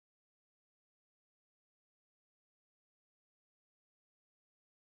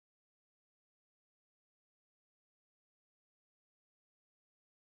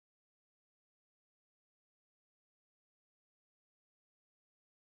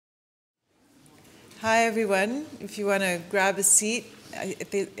Hi, everyone. If you want to grab a seat,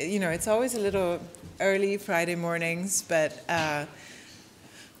 it's always a little early Friday mornings, but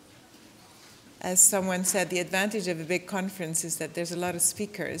as someone said, the advantage of a big conference is that there's a lot of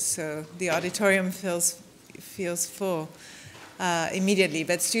speakers, so the auditorium feels full immediately,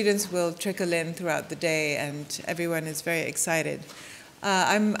 but students will trickle in throughout the day, and everyone is very excited.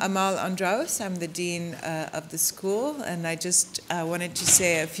 I'm Amal Andraus. I'm the dean of the school, and I just wanted to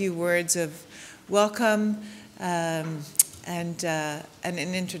say a few words of welcome and an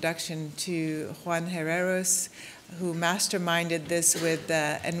introduction to Juan Herreros, who masterminded this with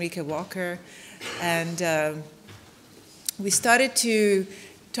Enrique Walker. And we started to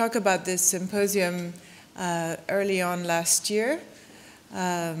talk about this symposium early on last year,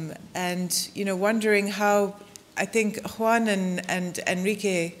 and wondering how I think Juan and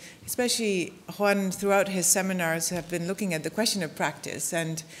Enrique, especially Juan throughout his seminars, have been looking at the question of practice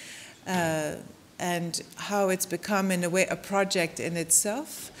and how it's become, in a way, a project in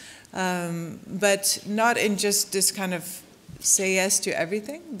itself, but not in just this kind of say yes to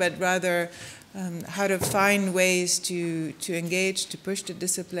everything, but rather how to find ways to engage, to push the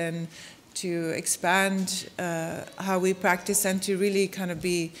discipline, to expand how we practice, and to really kind of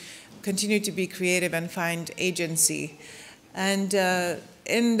continue to be creative and find agency. And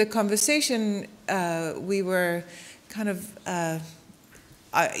in the conversation, we were kind of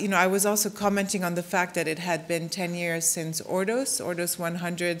I was also commenting on the fact that it had been 10 years since Ordos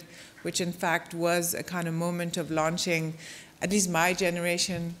 100, which in fact was a kind of moment of launching at least my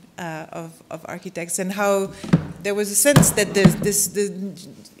generation of architects, and how there was a sense that this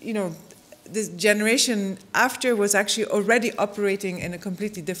generation after was actually already operating in a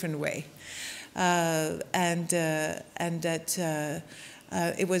completely different way, and that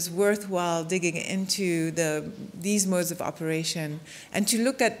it was worthwhile digging into these modes of operation and to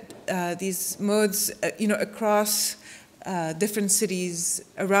look at these modes, across different cities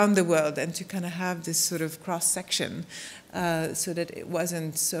around the world, and to kind of have this sort of cross-section so that it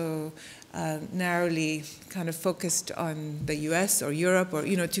wasn't so narrowly kind of focused on the US or Europe, or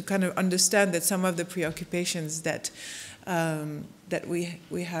to kind of understand that some of the preoccupations that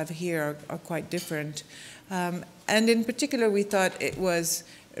we have here are quite different. And in particular, we thought it was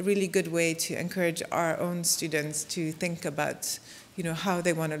a really good way to encourage our own students to think about, how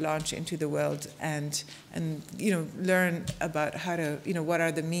they want to launch into the world, and learn about how to, what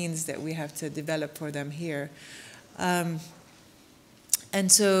are the means that we have to develop for them here. And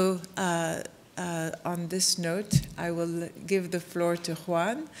so, on this note, I will give the floor to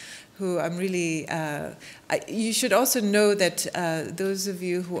Juan, who I'm really, you should also know that those of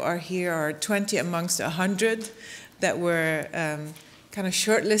you who are here are 20 amongst 100 that were kind of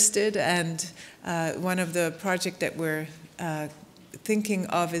shortlisted, and one of the projects that we're thinking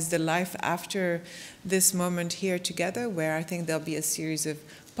of is the life after this moment here together, where I think there'll be a series of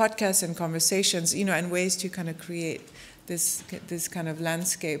podcasts and conversations, and ways to kind of create this kind of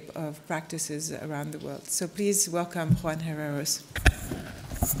landscape of practices around the world. So please welcome Juan Herreros.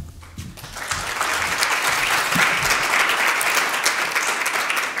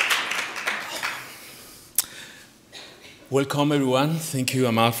 Welcome, everyone. Thank you,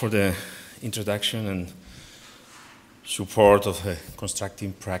 Amal, for the introduction and support of the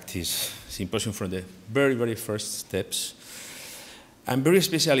Constructing Practice Symposium from the very, very first steps. And very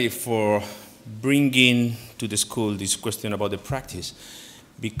especially for bringing to the school this question about the practice,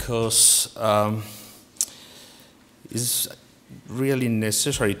 because it's really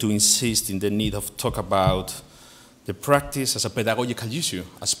necessary to insist in the need of talk about the practice as a pedagogical issue,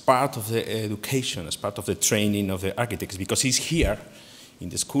 as part of the education, as part of the training of the architects, because it's here in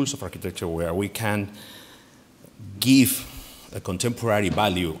the schools of architecture where we can give a contemporary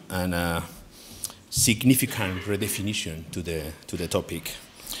value and a significant redefinition to the topic.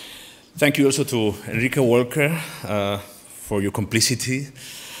 Thank you also to Enrique Walker for your complicity,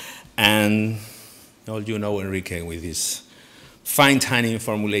 and all you know Enrique with his fine-tuning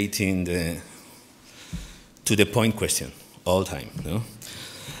formulating the to-the-point question all the time.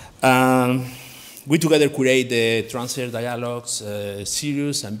 We together curate the transfer dialogues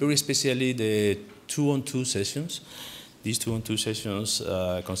series, and very especially the 2-on-2 sessions. These 2-on-2 sessions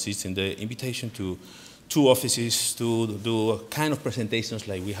consist in the invitation to two offices to do kind of presentations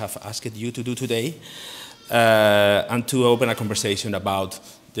like we have asked you to do today, and to open a conversation about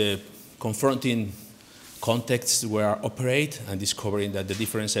the confronting contexts where we operate, and discovering that the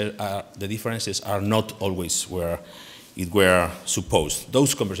differences are not always where it were supposed.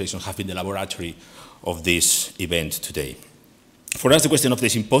 Those conversations have been the laboratory of this event today. For us, the question of the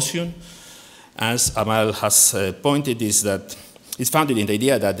symposium, as Amal has pointed, is that is founded in the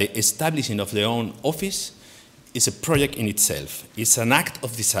idea that the establishing of their own office is a project in itself. It's an act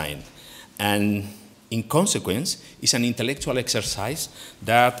of design, and in consequence, it's an intellectual exercise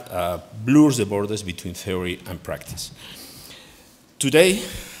that blurs the borders between theory and practice. Today,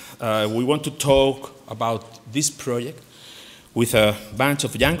 we want to talk about this project with a bunch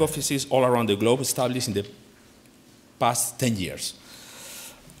of young offices all around the globe established in the past 10 years.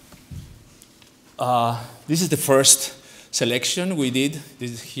 This is the first selection we did.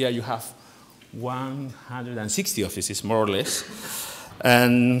 Here you have 160 offices, more or less.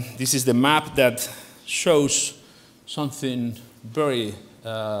 And this is the map that shows something very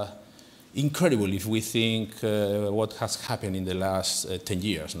incredible if we think what has happened in the last 10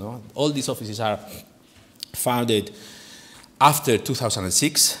 years. No? All these offices are founded after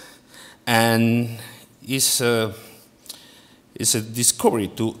 2006, and it's a discovery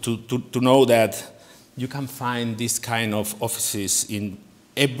to know that you can find this kind of offices in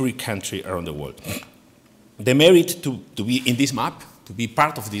every country around the world. The merit to be in this map, to be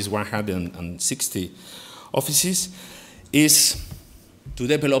part of these 160 offices, is to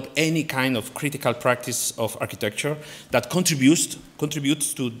develop any kind of critical practice of architecture that contributes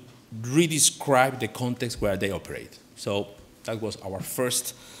to redescribe the context where they operate. So that was our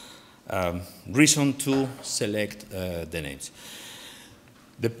first reason to select the names.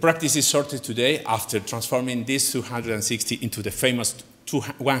 The practice is sorted today after transforming these 260 into the famous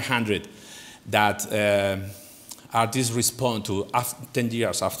 100 that are this response to 10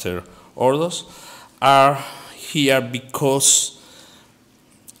 years after Ordos, are here because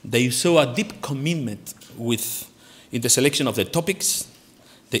they show a deep commitment in the selection of the topics,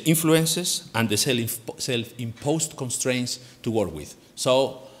 the influences, and the self-imposed constraints to work with.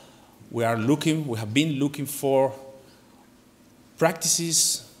 So we have been looking for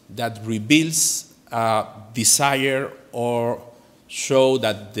practices that reveals a desire or show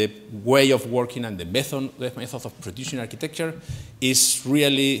that the way of working and the method of producing architecture is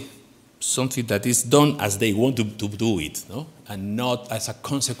really something that is done as they want to do it, no? And not as a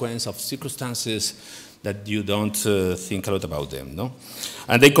consequence of circumstances that you don't think a lot about them. No?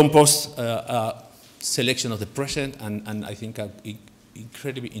 And they compose a selection of the present and I think an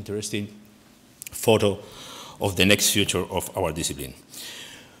incredibly interesting photo of the next future of our discipline.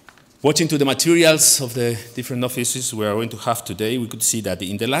 Watching to the materials of the different offices we are going to have today, we could see that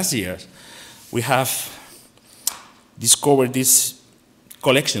in the last years we have discovered this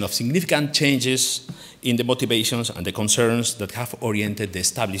collection of significant changes in the motivations and the concerns that have oriented the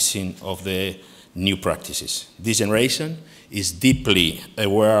establishing of the new practices. This generation is deeply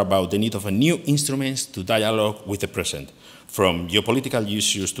aware about the need of a new instruments to dialogue with the present, from geopolitical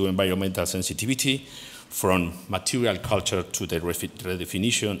issues to environmental sensitivity, from material culture to the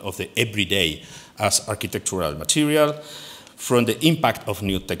redefinition of the everyday as architectural material, from the impact of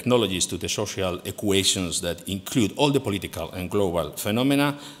new technologies to the social equations that include all the political and global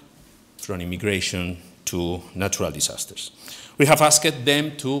phenomena, from immigration to natural disasters. We have asked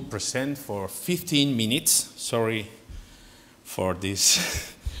them to present for 15 minutes. Sorry for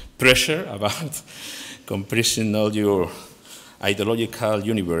this pressure about compressing all your ideological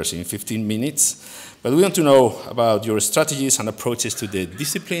universe in 15 minutes. But we want to know about your strategies and approaches to the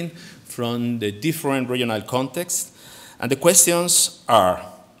discipline from the different regional contexts. And the questions are,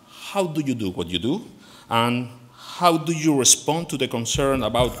 how do you do what you do? And how do you respond to the concern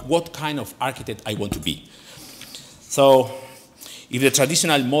about what kind of architect I want to be? So if the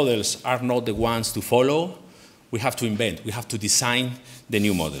traditional models are not the ones to follow, we have to invent, we have to design the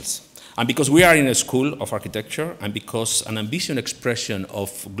new models. And because we are in a school of architecture, and because an ambitious expression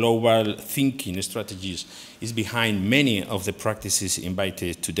of global thinking strategies is behind many of the practices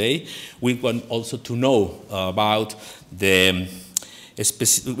invited today, we want also to know about we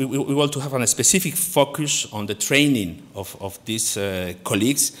want to have a specific focus on the training of these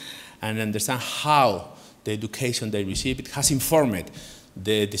colleagues and understand how the education they receive has informed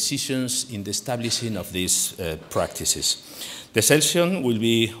the decisions in the establishing of these practices. The session will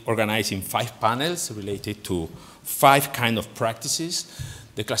be organized in 5 panels related to 5 kinds of practices.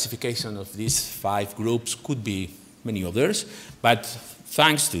 The classification of these 5 groups could be many others, but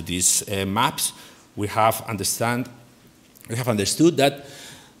thanks to these maps, we have understood that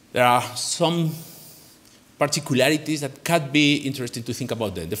there are some particularities that can be interesting to think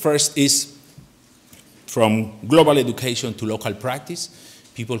about them. The first is from global education to local practice,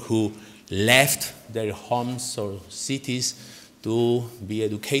 people who left their homes or cities to be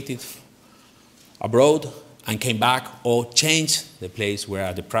educated abroad and came back or changed the place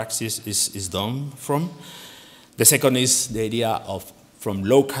where the practice is done from. The second is the idea of from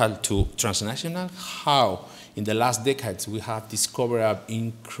local to transnational, how in the last decades, we have discovered an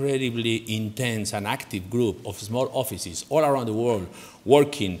incredibly intense and active group of small offices all around the world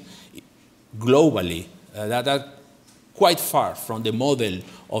working globally that are quite far from the model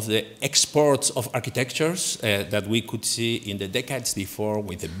of the exports of architectures that we could see in the decades before,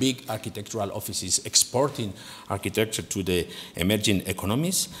 with the big architectural offices exporting architecture to the emerging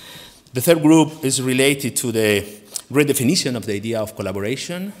economies. The third group is related to the redefinition of the idea of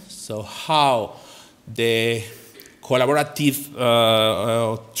collaboration. So how the collaborative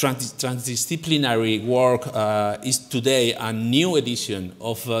transdisciplinary work is today a new edition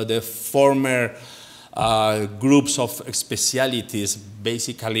of the former groups of specialities,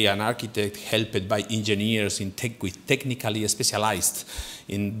 basically an architect helped by engineers with technically specialized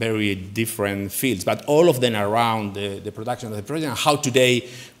in very different fields, but all of them around the production of the project, and how today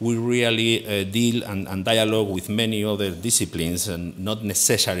we really deal and dialogue with many other disciplines and not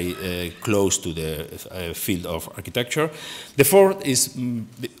necessarily close to the field of architecture. The fourth is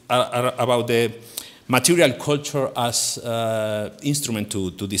about the material culture as instrument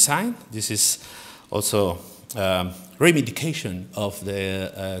to design. This is also reivindication of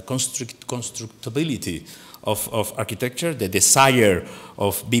the constructability of architecture, the desire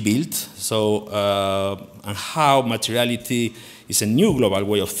of be built, so and how materiality is a new global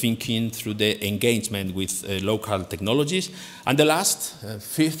way of thinking through the engagement with local technologies. And the last,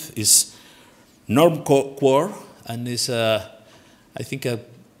 fifth, is norm core, and is, I think, an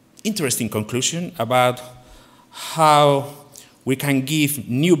interesting conclusion about how we can give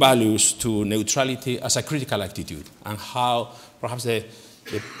new values to neutrality as a critical attitude, and how perhaps the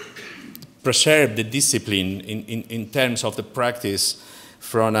preserve the discipline in terms of the practice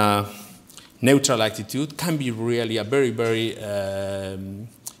from a neutral attitude can be really a very, very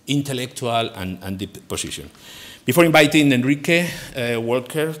intellectual and deep position. Before inviting Enrique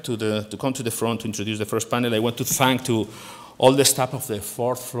Walker to come to the front to introduce the first panel, I want to thank to all the staff of the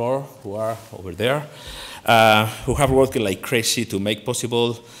fourth floor who are over there, who have worked like crazy to make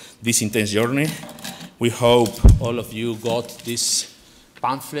possible this intense journey. We hope all of you got this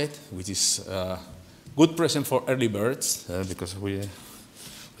pamphlet, which is a good present for early birds, because we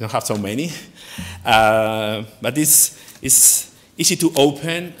don't have so many. But this is easy to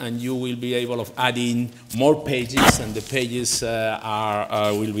open, and you will be able of adding more pages, and the pages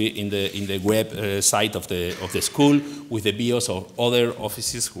will be in the web site of the school with the bios of other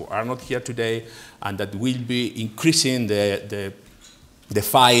offices who are not here today, and that will be increasing the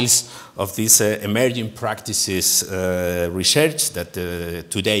files of these emerging practices research that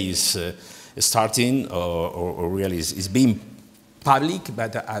today is starting or really is being public,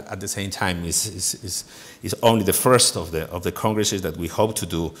 but at the same time is only the first of the congresses that we hope to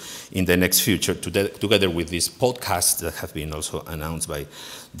do in the next future, together with this podcast that have been also announced by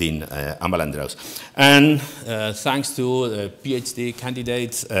Dean Amalandraus. And thanks to the PhD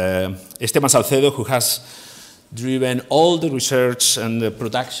candidate Esteban Salcedo, who has driven all the research and the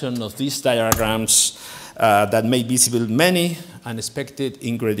production of these diagrams that made visible many unexpected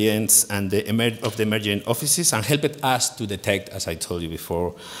ingredients and of the emerging offices, and helped us to detect, as I told you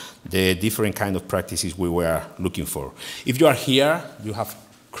before, the different kind of practices we were looking for. If you are here, you have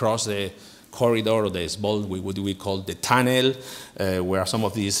crossed the corridor, or the small, what we call the tunnel, where some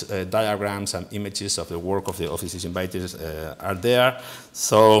of these diagrams and images of the work of the offices invited are there.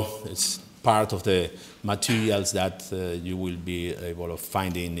 So it's part of the materials that you will be able of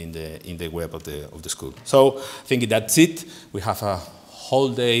finding in the web of the school. So I think that's it. We have a whole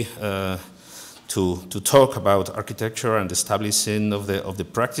day to talk about architecture and establishing of the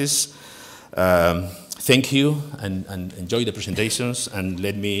practice. Thank you, and enjoy the presentations, and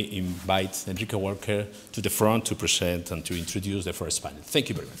let me invite Enrique Walker to the front to present and to introduce the first panel. Thank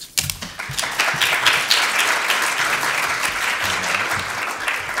you very much.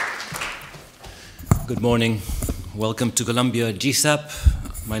 Good morning. Welcome to Columbia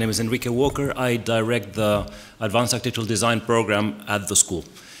GSAPP. My name is Enrique Walker. I direct the Advanced Architectural Design program at the school.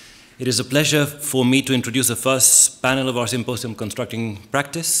 It is a pleasure for me to introduce the first panel of our symposium, Constructing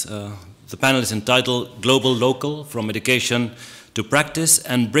Practice. The panel is entitled Global Local, From Education to Practice,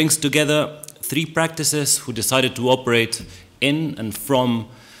 and brings together three practices who decided to operate in and from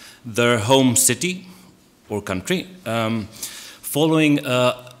their home city or country, following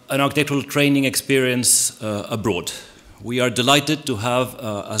an architectural training experience abroad. We are delighted to have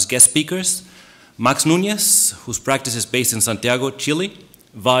as guest speakers Max Nuñez, whose practice is based in Santiago, Chile,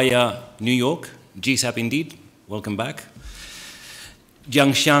 via New York, GSAPP indeed, welcome back.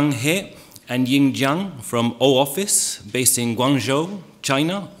 Jianxiang He and Ying from O Office, based in Guanzhou,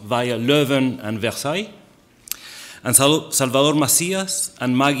 China, via Leuven and Versailles. and Salvador Macias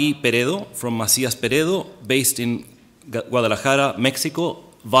and Macias-Peredo from Macias-Peredo, based in Guadalajara, Mexico,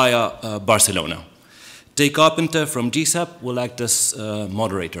 via Barcelona. Tei Carpenter from GSAPP will act as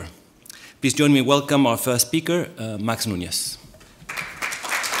moderator. Please join me in welcome our first speaker, Max Nuñez.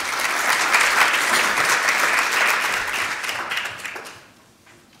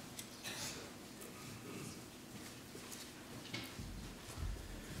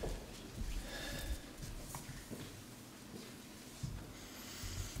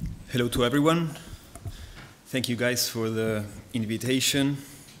 Hello to everyone. Thank you guys for the invitation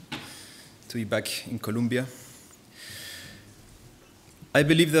to be back in Colombia. I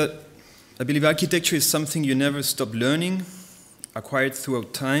believe architecture is something you never stop learning, acquired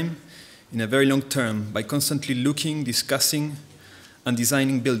throughout time, in a very long term, by constantly looking, discussing, and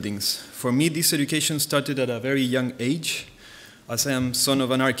designing buildings. For me, this education started at a very young age, as I am son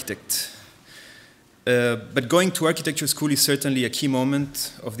of an architect. But going to architecture school is certainly a key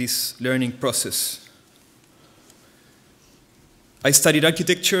moment of this learning process. I studied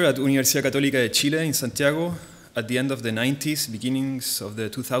architecture at Universidad Católica de Chile in Santiago at the end of the 90s, beginnings of the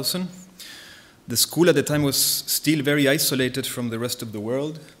 2000s. The school at the time was still very isolated from the rest of the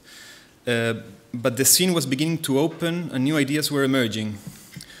world, but the scene was beginning to open and new ideas were emerging.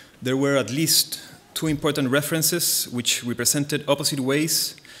 There were at least two important references which represented opposite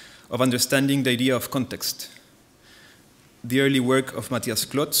ways of understanding the idea of context. The early work of Matthias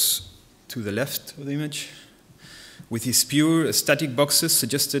Klotz, to the left of the image, with his pure static boxes,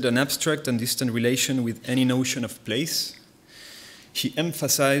 suggested an abstract and distant relation with any notion of place. He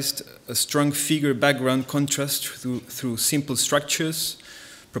emphasized a strong figure background contrast through simple structures,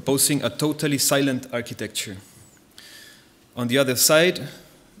 proposing a totally silent architecture. On the other side,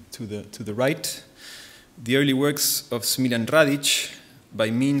 to the right, the early works of Smiljan Radic, by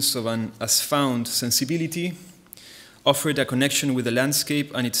means of an as-found sensibility, offered a connection with the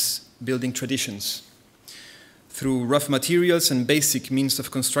landscape and its building traditions. Through rough materials and basic means of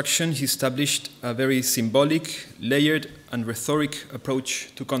construction, he established a very symbolic, layered, and rhetoric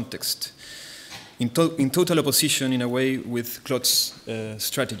approach to context, in total opposition, in a way, with Klotz's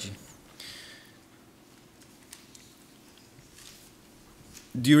strategy.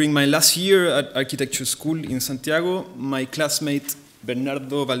 During my last year at architecture school in Santiago, my classmate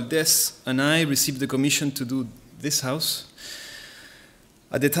Bernardo Valdez and I received the commission to do this house.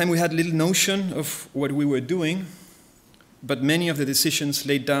 At the time, we had little notion of what we were doing, but many of the decisions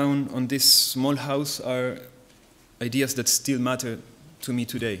laid down on this small house are ideas that still matter to me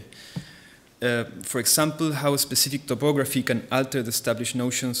today. For example, how a specific topography can alter the established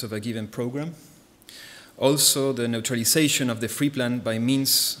notions of a given program. Also, the neutralization of the free plan by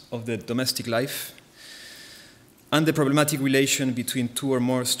means of the domestic life, and the problematic relation between two or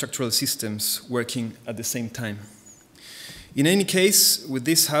more structural systems working at the same time. In any case, with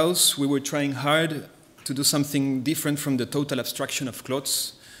this house, we were trying hard to do something different from the total abstraction of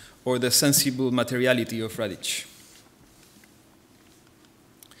Klotz or the sensible materiality of Radic.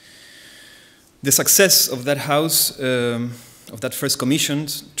 The success of that house, of that first commission,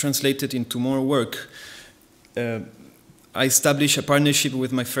 translated into more work. I established a partnership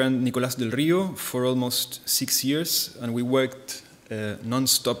with my friend Nicolás del Rio for almost 6 years, and we worked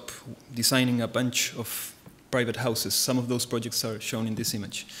non-stop designing a bunch of private houses. Some of those projects are shown in this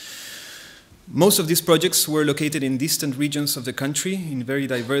image. Most of these projects were located in distant regions of the country, in very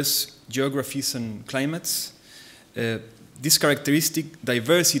diverse geographies and climates. This characteristic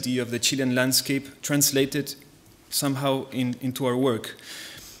diversity of the Chilean landscape translated somehow into our work.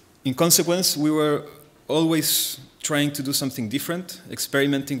 In consequence, we were always trying to do something different,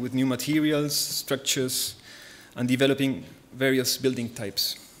 experimenting with new materials, structures, and developing various building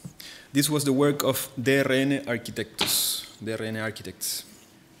types. This was the work of DRN architects.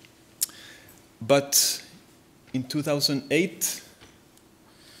 But in 2008,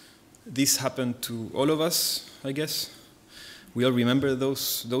 this happened to all of us, I guess. We all remember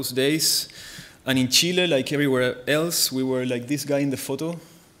those days. And in Chile, like everywhere else, we were like this guy in the photo,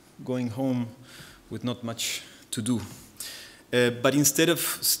 going home with not much to do. But instead of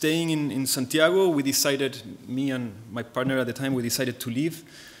staying in Santiago, we decided, me and my partner at the time, we decided to leave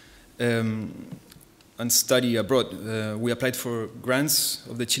and study abroad. We applied for grants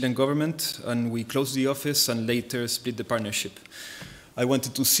of the Chilean government, and we closed the office and later split the partnership. I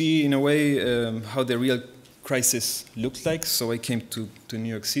wanted to see, in a way, how the real crisis looked like, so I came to New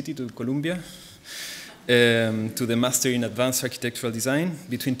York City, to Columbia, to the Master in Advanced Architectural Design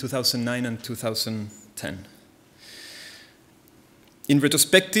between 2009 and 2010. In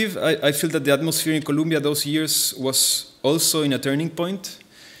retrospective, I feel that the atmosphere in Colombia those years was also in a turning point.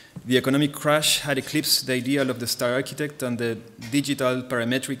 The economic crash had eclipsed the ideal of the star architect, and the digital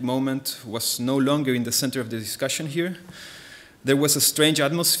parametric moment was no longer in the center of the discussion here. There was a strange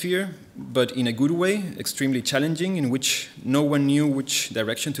atmosphere, but in a good way, extremely challenging, in which no one knew which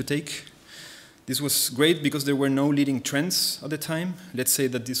direction to take. This was great because there were no leading trends at the time. Let's say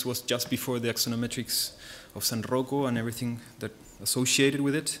that this was just before the axonometrics of San Rocco and everything that associated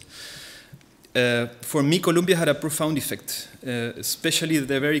with it. For me, Columbia had a profound effect, especially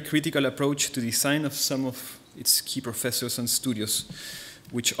the very critical approach to design of some of its key professors and studios,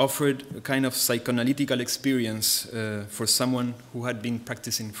 which offered a kind of psychoanalytical experience for someone who had been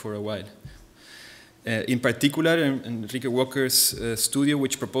practicing for a while. In particular, Enrique Walker's studio,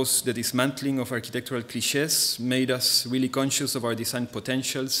 which proposed the dismantling of architectural cliches, made us really conscious of our design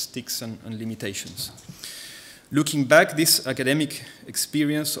potentials, tics, and limitations. Looking back, this academic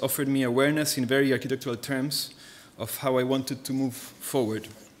experience offered me awareness in very architectural terms of how I wanted to move forward.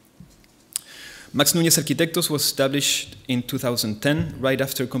 Max Nuñez Arquitectos was established in 2010, right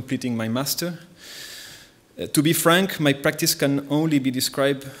after completing my master. To be frank, my practice can only be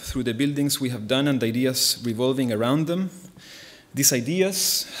described through the buildings we have done and the ideas revolving around them. These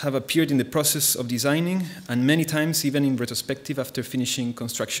ideas have appeared in the process of designing and many times even in retrospective after finishing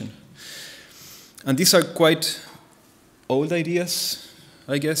construction. And these are quite old ideas,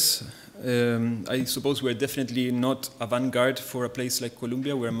 I guess. I suppose we're definitely not avant-garde for a place like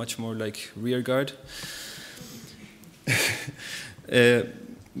Columbia. We're much more like rear-guard.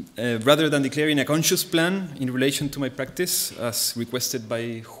 Rather than declaring a conscious plan in relation to my practice, as requested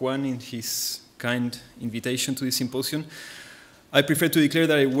by Juan in his kind invitation to the symposium, I prefer to declare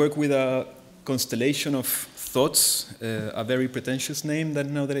that I work with a constellation of thoughts, a very pretentious name that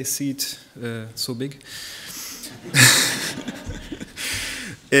now that I see it so big.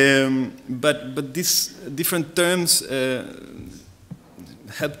 But these different terms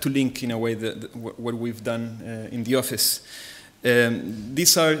help to link in a way what we've done in the office.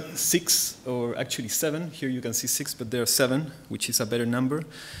 These are 6, or actually 7. Here you can see 6, but there are 7, which is a better number.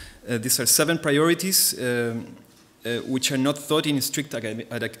 These are 7 priorities which are not thought in strict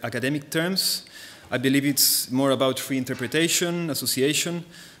academic terms. I believe it's more about free interpretation, association,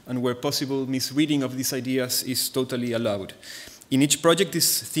 and where possible, misreading of these ideas is totally allowed. In each project,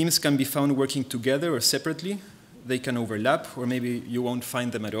 these themes can be found working together or separately. They can overlap, or maybe you won't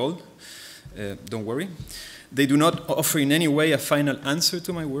find them at all. Don't worry. They do not offer in any way a final answer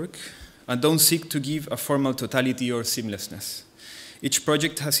to my work, and don't seek to give a formal totality or seamlessness. Each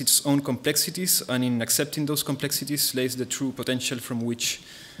project has its own complexities, and in accepting those complexities lays the true potential from which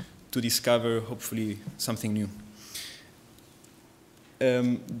to discover, hopefully, something new.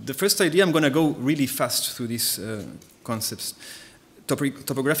 The first idea, I'm going to go really fast through these concepts.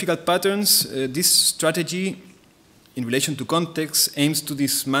 Topographical patterns, this strategy in relation to context aims to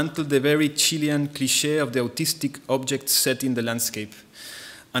dismantle the very Chilean cliché of the autistic object set in the landscape,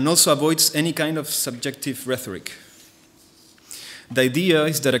 and also avoids any kind of subjective rhetoric. The idea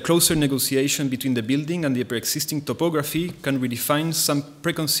is that a closer negotiation between the building and the pre-existing topography can redefine some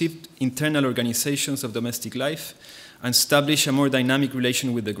preconceived internal organizations of domestic life and establish a more dynamic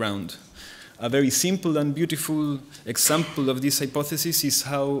relation with the ground. A very simple and beautiful example of this hypothesis is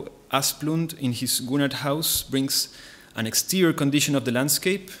how Asplund, in his Gunnar house, brings an exterior condition of the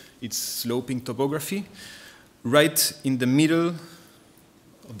landscape, its sloping topography, right in the middle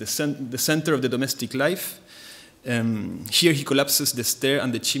of the center of the domestic life. Here he collapses the stair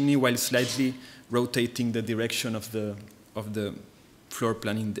and the chimney while slightly rotating the direction of the floor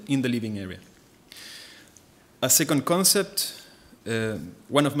plan in the living area. A second concept,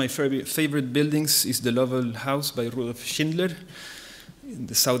 one of my favorite buildings is the Lovell House by Rudolf Schindler in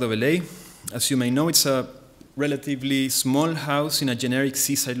the south of LA. As you may know, it's a relatively small house in a generic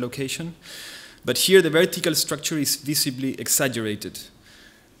seaside location, but here the vertical structure is visibly exaggerated.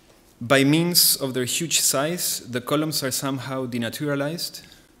 By means of their huge size, the columns are somehow denaturalized,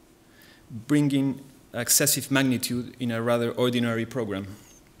 bringing excessive magnitude in a rather ordinary program.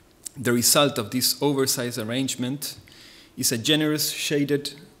 The result of this oversized arrangement is a generous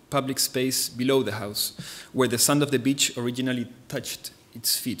shaded public space below the house, where the sand of the beach originally touched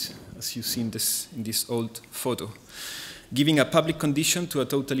its feet, as you see in this old photo, giving a public condition to a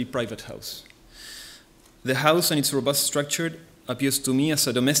totally private house. The house and its robust structure appears to me as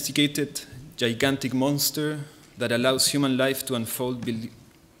a domesticated, gigantic monster that allows human life to unfold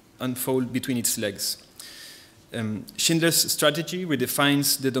between its legs. Schindler's strategy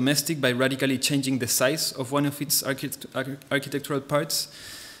redefines the domestic by radically changing the size of one of its architectural parts,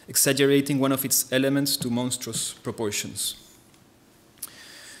 exaggerating one of its elements to monstrous proportions.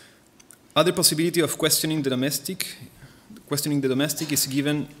 Other possibility of questioning the domestic, questioning the domestic is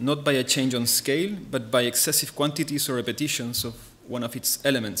given not by a change on scale, but by excessive quantities or repetitions of one of its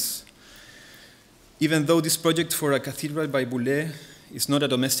elements. Even though this project for a cathedral by Boulez is not a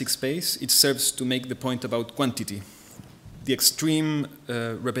domestic space, it serves to make the point about quantity. The extreme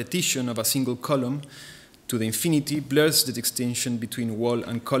repetition of a single column to the infinity blurs the distinction between wall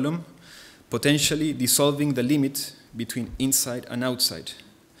and column, potentially dissolving the limit between inside and outside.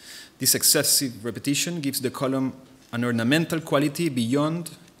 This excessive repetition gives the column an ornamental quality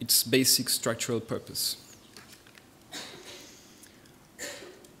beyond its basic structural purpose.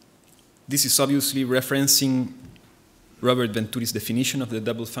 This is obviously referencing Robert Venturi's definition of the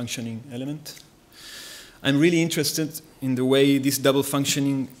double functioning element. I'm really interested in the way this double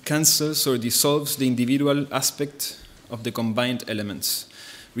functioning cancels or dissolves the individual aspect of the combined elements,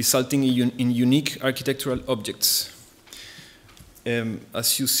 resulting in unique architectural objects.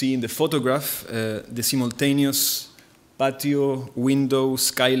 As you see in the photograph, the simultaneous patio, window,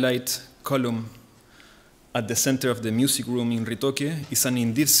 skylight, column at the center of the music room in Ritoque is an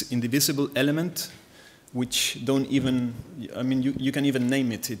indivisible element which don't even, I mean, you can even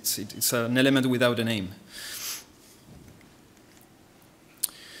name it. It's an element without a name.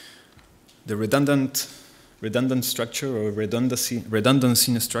 The redundant structure or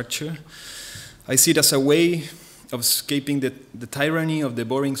redundancy in a structure, I see it as a way of escaping the tyranny of the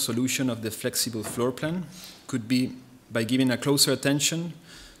boring solution of the flexible floor plan, could be by giving a closer attention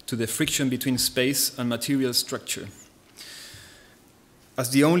to the friction between space and material structure. As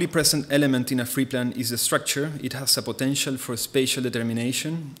the only present element in a free plan is the structure, it has a potential for spatial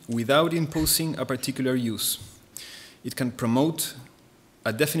determination without imposing a particular use. It can promote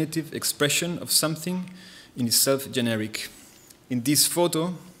a definitive expression of something in itself generic. In this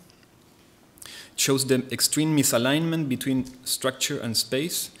photo, it shows the extreme misalignment between structure and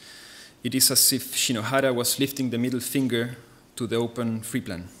space. It is as if Shinohara was lifting the middle finger to the open free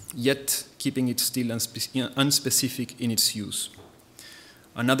plan, yet keeping it still unspecific in its use.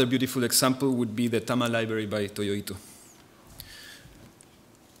 Another beautiful example would be the Tama Library by Toyo Ito.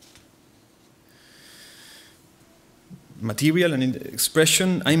 Material and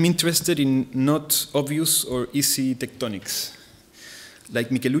expression, I'm interested in not obvious or easy tectonics, like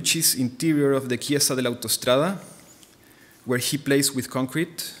Michelucci's interior of the Chiesa dell'Autostrada, where he plays with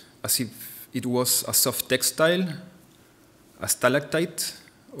concrete as if it was a soft textile, a stalactite,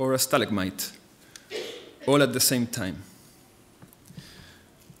 or a stalagmite, all at the same time.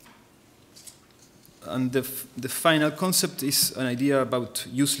 And the final concept is an idea about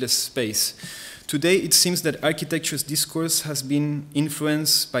useless space. Today, it seems that architecture's discourse has been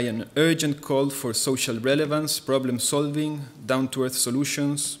influenced by an urgent call for social relevance, problem solving, down-to-earth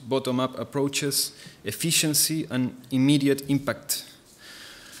solutions, bottom-up approaches, efficiency, and immediate impact.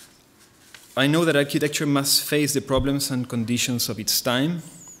 I know that architecture must face the problems and conditions of its time,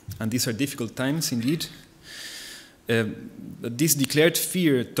 and these are difficult times indeed. This declared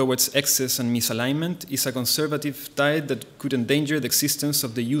fear towards excess and misalignment is a conservative tide that could endanger the existence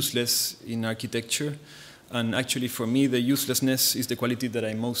of the useless in architecture. And actually, for me, the uselessness is the quality that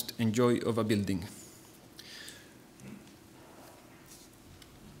I most enjoy of a building.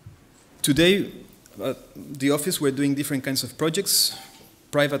 Today, at the office, we're doing different kinds of projects,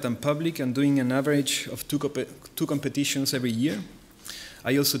 private and public, and doing an average of two competitions every year.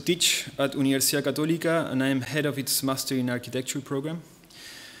 I also teach at Universidad Católica, and I am head of its Master in Architecture program.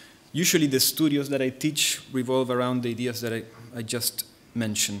 Usually the studios that I teach revolve around the ideas that I just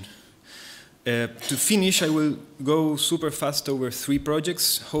mentioned. To finish, I will go super fast over 3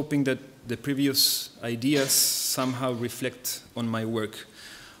 projects, hoping that the previous ideas somehow reflect on my work.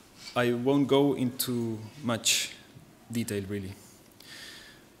 I won't go into much detail, really.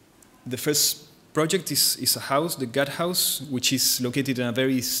 The first project is a house, the Gut House, which is located in a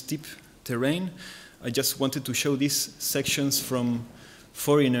very steep terrain. I just wanted to show these sections from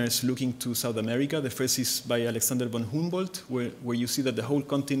foreigners looking to South America. The first is by Alexander von Humboldt, where you see that the whole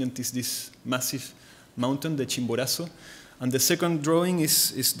continent is this massive mountain, the Chimborazo. And the second drawing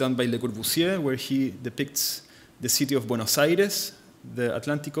is done by Le Corbusier, where he depicts the city of Buenos Aires, the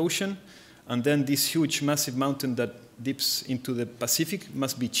Atlantic Ocean, and then this huge, massive mountain that dips into the Pacific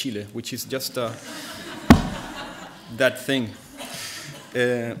must be Chile, which is just that thing.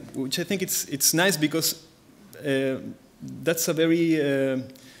 Which I think it's nice because that's a very,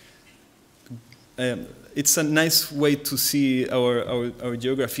 it's a nice way to see our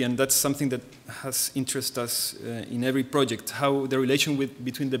geography, and that's something that has interested us in every project, how the relation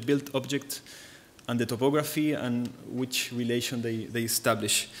between the built object and the topography and which relation they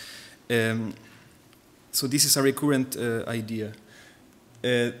establish. So this is a recurrent idea.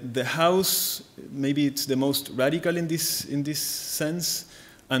 The house, maybe it's the most radical in this sense,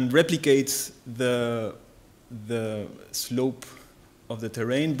 and replicates the slope of the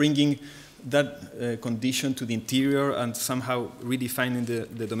terrain, bringing that condition to the interior and somehow redefining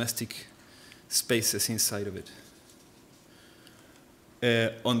the domestic spaces inside of it.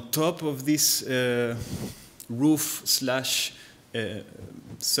 On top of this roof slash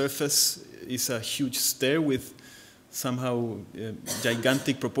surface is a huge stair with somehow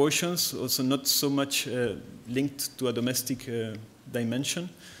gigantic proportions, also not so much linked to a domestic dimension.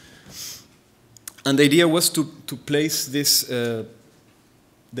 And the idea was to place this, the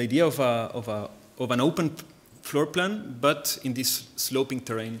idea of an open floor plan, but in this sloping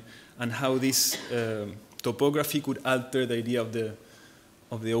terrain, and how this topography could alter the idea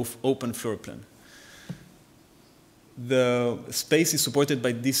of the open floor plan. The space is supported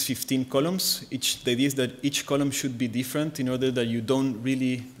by these 15 columns. The idea is that each column should be different in order that you don't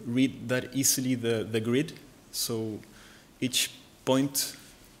really read that easily the grid. So each point,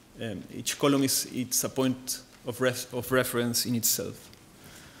 each column it's a point of reference in itself.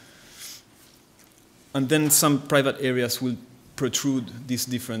 And then some private areas will protrude these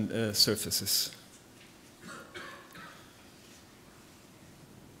different surfaces.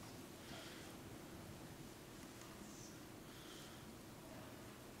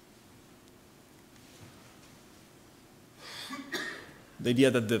 The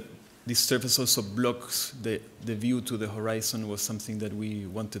idea that this surface also blocks the view to the horizon was something that we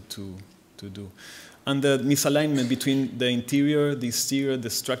wanted to do. And the misalignment between the interior, the exterior,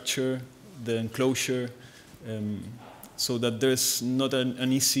 the structure, the enclosure, so that there's not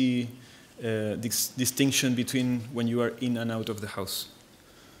an easy distinction between when you are in and out of the house.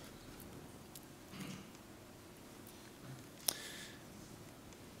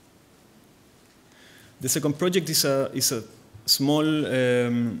 The second project is a small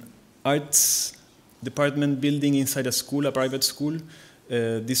arts department building inside a school, a private school.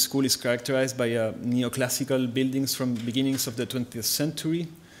 This school is characterized by neoclassical buildings from beginnings of the 20th century.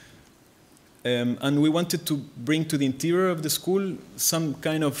 And we wanted to bring to the interior of the school some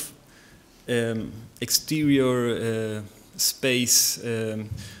kind of exterior space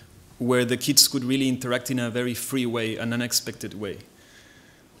where the kids could really interact in a very free way, an unexpected way.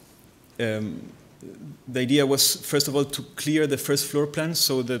 The idea was, first of all, to clear the first floor plan,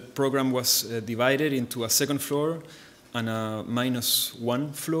 so the program was divided into a second floor and a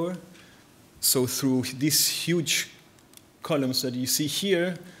 -1 floor. So through these huge columns that you see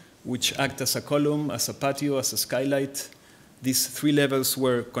here, which act as a column, as a patio, as a skylight, these 3 levels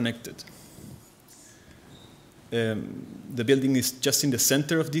were connected. The building is just in the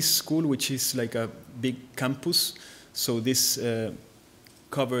center of this school, which is like a big campus. So this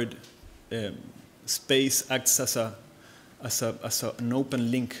covered space acts as an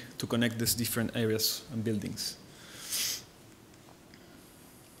open link to connect these different areas and buildings.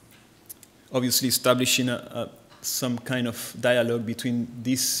 Obviously establishing some kind of dialogue between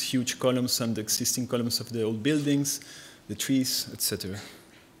these huge columns and the existing columns of the old buildings, the trees, etc.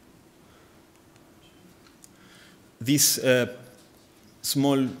 These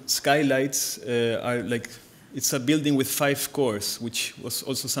small skylights are like, it's a building with 5 cores, which was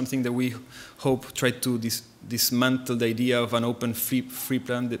also something that we hope tried to dismantle the idea of an open free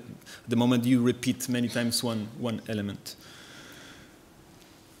plan the moment you repeat many times one element.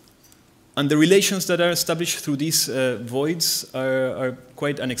 And the relations that are established through these voids are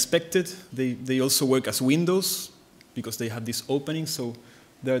quite unexpected. They also work as windows because they have this opening. So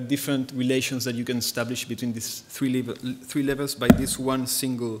there are different relations that you can establish between these three levels by this one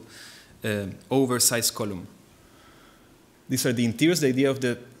single oversized column. These are the interiors. The idea of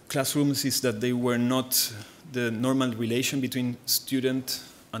the classrooms is that they were not the normal relation between student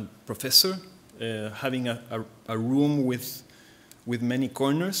and professor, having a room with many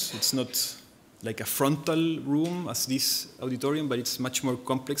corners. It's not like a frontal room as this auditorium, but it's much more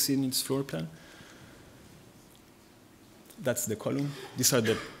complex in its floor plan. That's the column. These are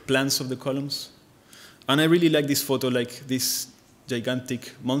the plans of the columns. And I really like this photo, like this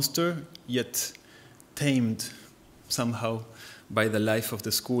gigantic monster, yet tamed somehow by the life of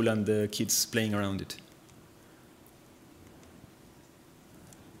the school and the kids playing around it.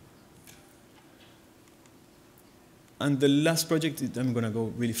 And the last project, I'm going to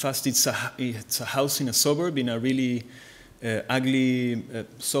go really fast. It's a house in a suburb, in a really ugly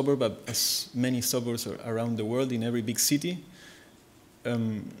suburb, as many suburbs are around the world, in every big city.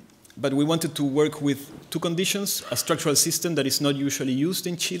 But we wanted to work with 2 conditions: a structural system that is not usually used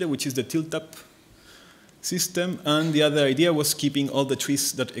in Chile, which is the tilt-up system, and the other idea was keeping all the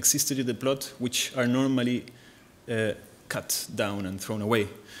trees that existed in the plot, which are normally cut down and thrown away.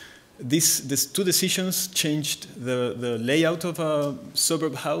 These two decisions changed the layout of a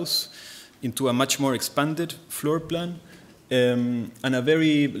suburb house into a much more expanded floor plan, and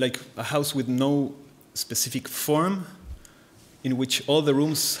a house with no specific form, in which all the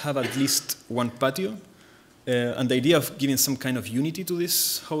rooms have at least one patio. And the idea of giving some kind of unity to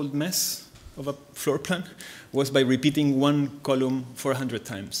this whole mess of a floor plan was by repeating one column 400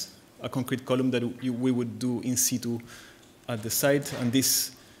 times, a concrete column that we would do in situ at the site. And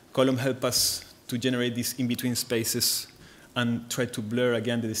this column helped us to generate these in-between spaces and try to blur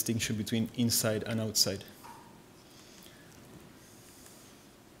again the distinction between inside and outside.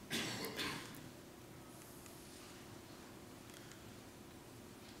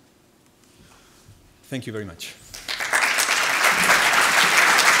 Thank you very much.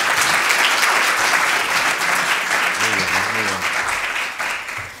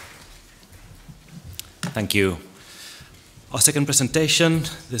 Thank you. Our second presentation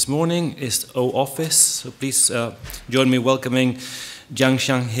this morning is O Office. So please join me welcoming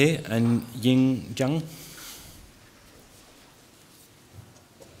Jianxiang and Ying.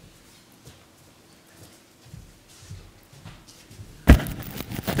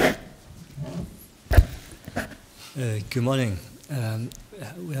 Good morning.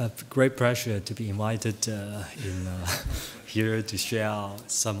 We have great pleasure to be invited here to share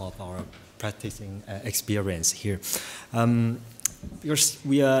some of our practicing experience here. Because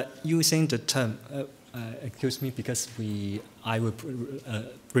we are using the term, excuse me, because I will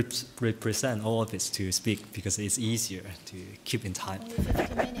represent all of this to speak because it's easier to keep in time. Only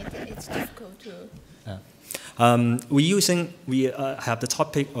 15 minutes, it's difficult to... We have the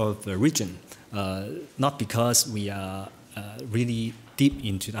topic of region, not because we are really deep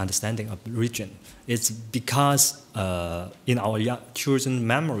into the understanding of region. It's because in our young children's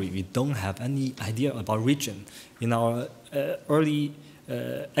memory, we don't have any idea about region. In our early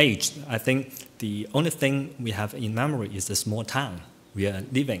age, I think the only thing we have in memory is the small town we are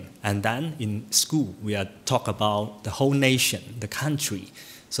living. And then in school, we are talk about the whole nation, the country.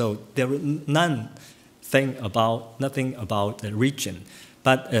 So there is nothing about the region.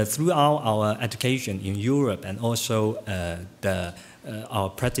 But throughout our education in Europe and also our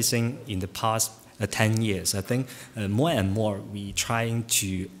practicing in the past 10 years, I think more and more we trying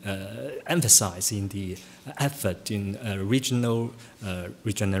to emphasize in the effort in regional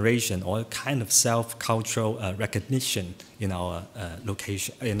regeneration or kind of self-cultural recognition in our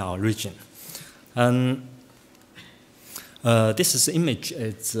location, in our region. And this is image.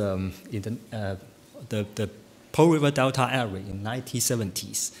 It's in the Pearl River Delta area in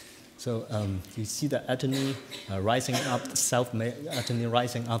 1970s. So you see the ethnic rising up, self-made ethnic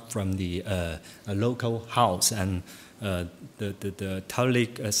rising up from the local house, and the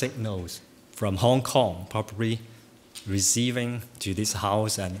tele signals from Hong Kong probably receiving to this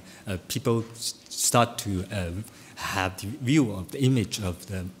house, and people start to have the view of the image of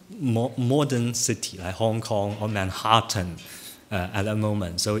the modern city like Hong Kong or Manhattan at that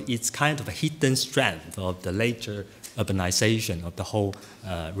moment. So it's kind of a hidden strength of the later urbanization of the whole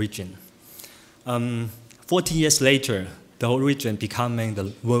region. 40 years later, the whole region becoming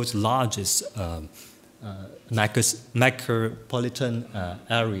the world's largest metropolitan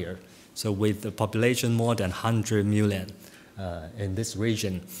area. So with the population more than 100 million in this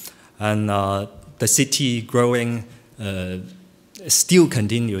region. And the city growing, still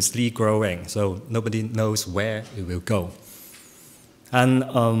continuously growing, so nobody knows where it will go. And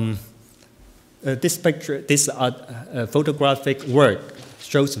this picture, this photographic work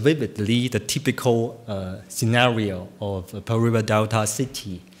shows vividly the typical scenario of Pearl River Delta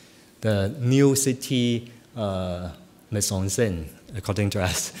city, the new city mise-en-scène, according to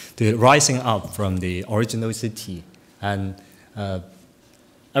us, the rising up from the original city, and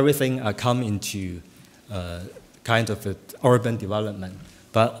everything come into kind of urban development.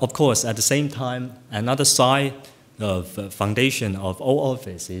 But of course, at the same time, another side of foundation of all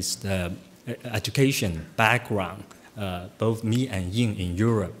office is the education background, both me and Ying in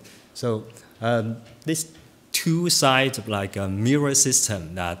Europe. So these two sides of like a mirror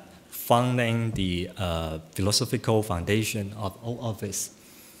system that founding the philosophical foundation of all office.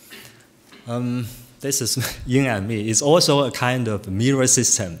 This is Ying and me. It's also a kind of mirror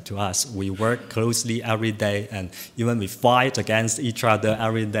system to us. We work closely every day, and even we fight against each other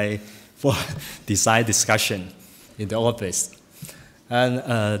every day for design discussion in the office.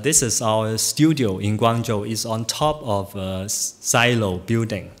 And this is our studio in Guanzhou. It's on top of a silo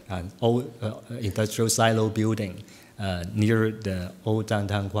building, an old industrial silo building near the old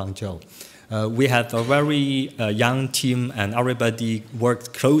downtown Guangzhou. We have a very young team, and everybody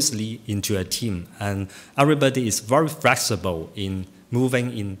worked closely into a team. And everybody is very flexible in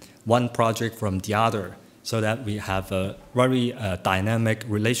moving in one project from the other, so that we have a very dynamic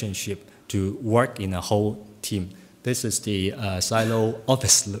relationship to work in a whole team. This is the silo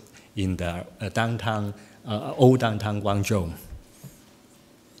office in the downtown, old downtown Guanzhou.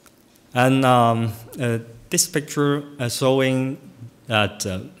 And this picture showing that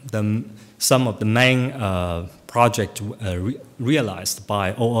some of the main projects realized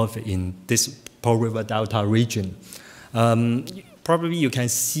by OF in this Pearl River Delta region. Probably you can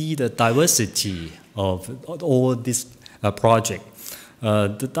see the diversity of all this project.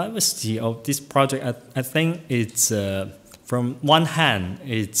 The diversity of this project, I think it's, from one hand,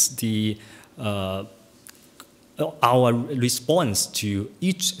 it's the our response to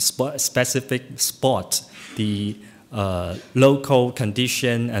each specific spot, the local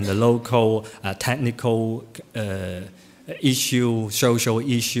condition and the local technical issue, social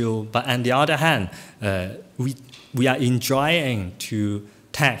issue. But on the other hand, we are enjoying to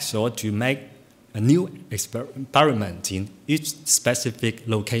test or to make a new experiment in each specific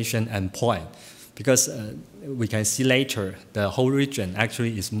location and point. Because we can see later, the whole region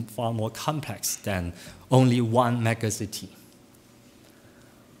actually is far more complex than only one megacity.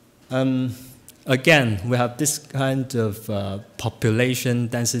 Again, we have this kind of population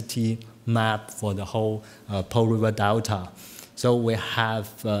density map for the whole Pearl River Delta. So we have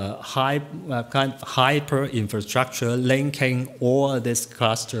kind of hyper infrastructure linking all this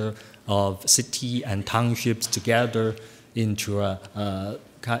cluster of city and townships together into a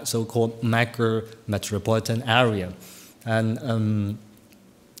so-called mega metropolitan area. And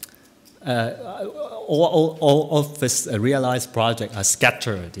all of this realized projects are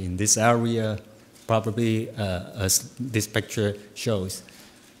scattered in this area, probably as this picture shows.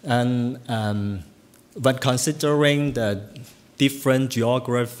 And when considering the different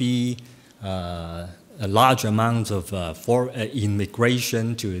geography, a large amount of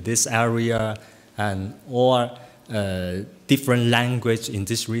immigration to this area, and or different language in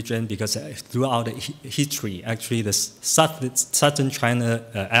this region, because throughout the history, actually the southern China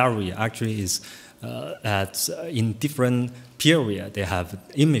area actually is in different period, they have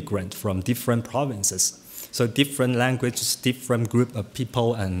immigrants from different provinces. So different languages, different group of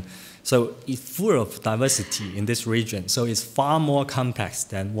people, and so it's full of diversity in this region. So it's far more complex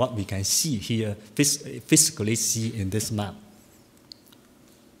than what we can see here, physically see in this map.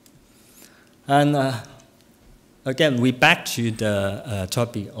 And again, we back to the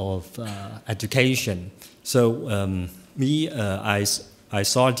topic of education. So I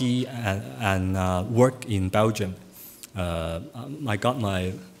study and work in Belgium. I got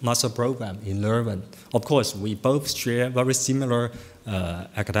my master program in Leuven. Of course, we both share very similar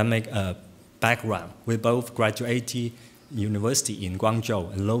academic background. We both graduated university in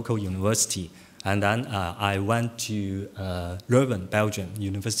Guangzhou, a local university. And then I went to Leuven, Belgium,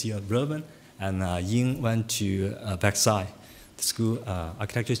 University of Leuven, and Ying went to Versailles, the school,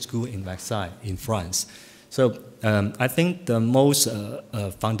 architecture school in Versailles in France. So I think the most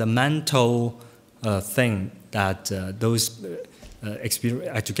fundamental thing that those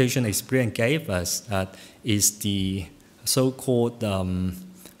education experience gave us is the so-called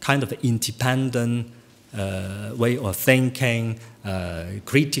kind of independent way of thinking,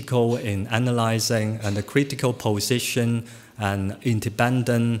 critical in analyzing, and the critical position and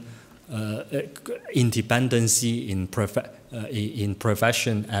independency in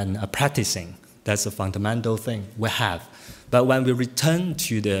profession and practicing. That's a fundamental thing we have. But when we return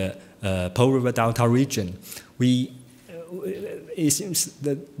to the Pearl River Delta region, we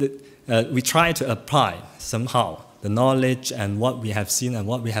try to apply somehow the knowledge and what we have seen and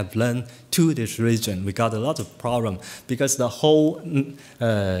what we have learned to this region. We got a lot of problem because the whole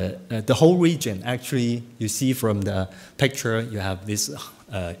region, actually, you see from the picture, you have this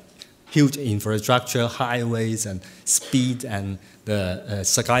huge infrastructure, highways and speed, and the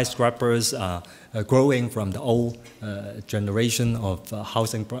skyscrapers growing from the old generation of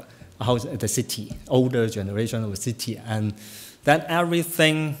the city, older generation of the city, and then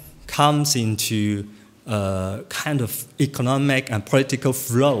everything comes into kind of economic and political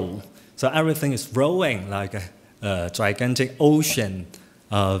flow. So everything is flowing like a gigantic ocean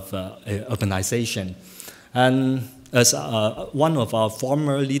of urbanization. And as one of our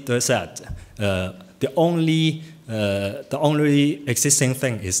former leaders said, the only existing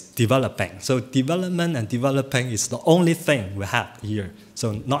thing is developing. So development and developing is the only thing we have here.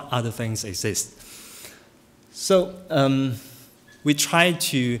 So not other things exist. So we try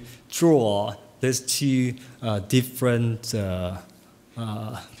to draw these two different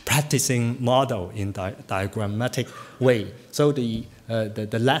practicing model in diagrammatic way. So the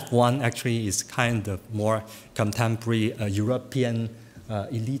left one actually is kind of more contemporary European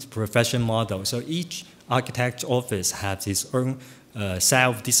elite profession model. So each architect office has its own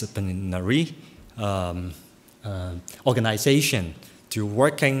self-disciplinary organization to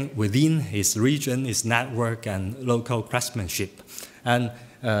working within his region, his network, and local craftsmanship. And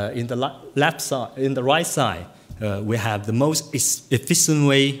in the left side, in the right side, we have the most efficient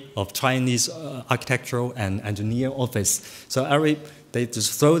way of Chinese architectural and engineering office. So they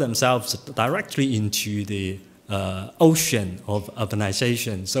just throw themselves directly into the ocean of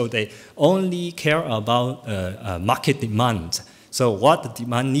urbanization. So they only care about market demand. So what the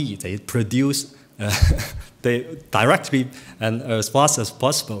demand needs, they produce they directly and as fast as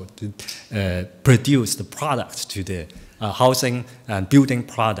possible to produce the product to the housing and building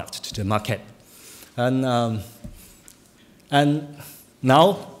product to the market. And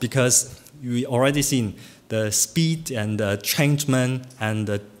now, because we already seen the speed and the changement and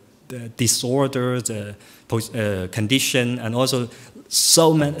the disorder, the condition, and also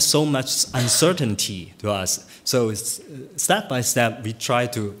so much uncertainty to us. So step by step, we try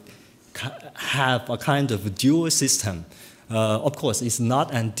to have a kind of dual system. Of course, it's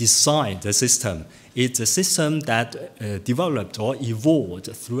not a designed system. It's a system that developed or evolved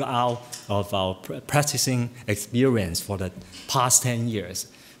throughout of our practicing experience for the past 10 years.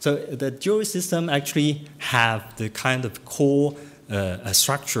 So the dual system actually have the kind of core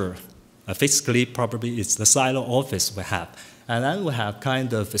structure. Physically, probably it's the silo office we have. And then we have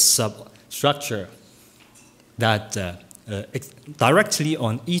kind of a substructure that directly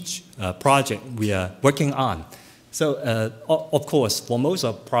on each project we are working on. So, of course, for most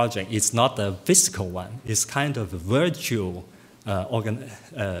of the project, it's not a physical one. It's kind of a virtual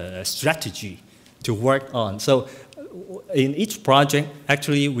strategy to work on. So, in each project,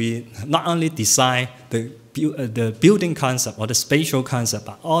 actually, we not only design the building concept or the spatial concept,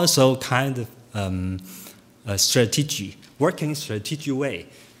 but also kind of a strategy, working strategic way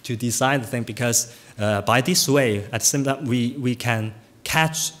to design the thing, because by this way, at the same time, we can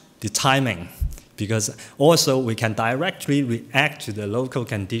catch the timing, because also we can directly react to the local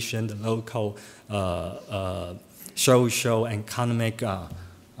condition, the local social and economic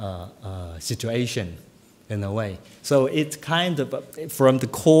situation in a way. So it's kind of, from the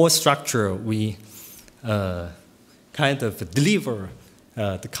core structure, we kind of deliver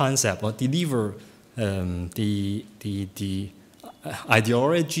the concept or deliver the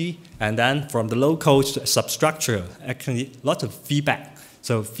ideology, and then from the local substructure, actually a lot of feedback.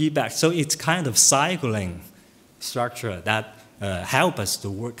 So it's kind of cycling structure that help us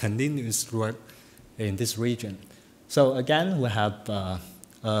to work, continuous work in this region. So again, we have a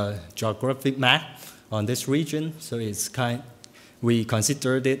geographic map on this region. So it's we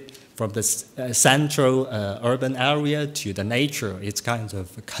considered it from the central urban area to the nature. It's kind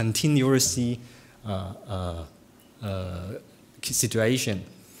of a continuously situation.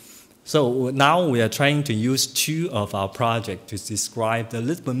 So now we are trying to use two of our projects to describe a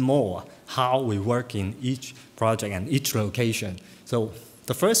little bit more how we work in each project and each location. So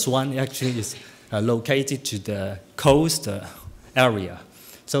the first one actually is located to the coast area.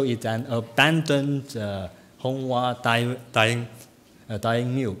 So it's an abandoned Honghua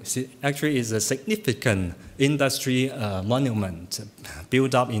dyeing mill. Actually, it's a significant industry monument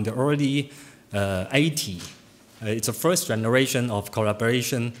built up in the early 80s. It's a first generation of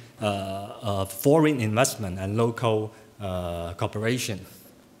collaboration of foreign investment and local cooperation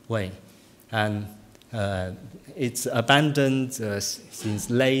way. And it's abandoned since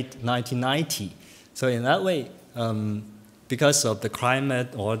late 1990. So in that way, because of the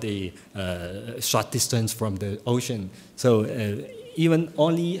climate or the short distance from the ocean, so even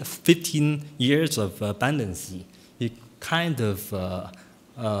only 15 years of abandoncy, it kind of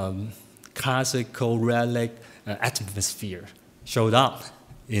classical relic atmosphere showed up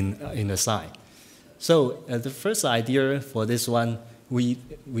in the site. So the first idea for this one, we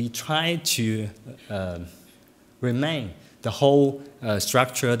try to remain the whole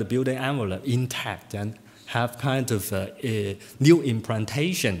structure, the building envelope intact, and have kind of a new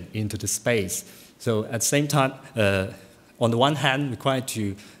implantation into the space. So at the same time, on the one hand, we try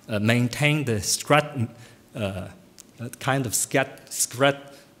to maintain the kind of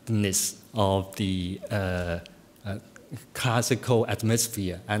scratness of the classical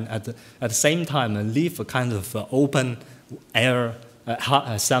atmosphere, and at the same time leave a kind of open air,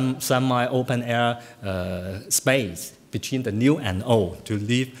 semi-open air space between the new and old, to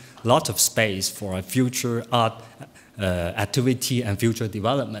leave a lot of space for a future art activity and future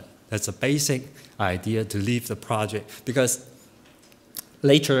development. That's a basic idea to leave the project, because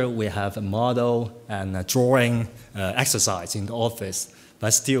later we have a model and a drawing exercise in the office.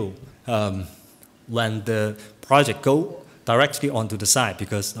 But still, when the project go directly onto the site,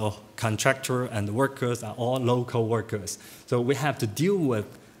 because the contractor and the workers are all local workers, so we have to deal with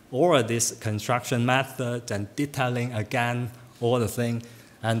all of this construction methods and detailing again, all the thing,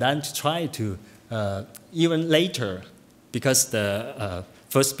 and then to try to even later, because the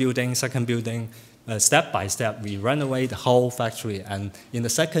first building, second building, step by step, we renovate the whole factory, and in the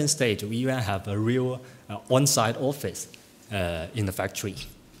second stage, we even have a real on-site office in the factory,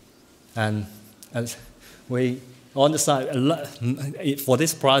 and we on the side for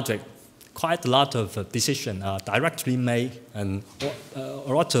this project, quite a lot of decisions are directly made, and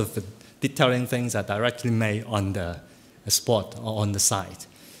a lot of detailing things are directly made on the spot or on the site.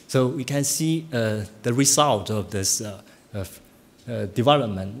 So we can see the result of this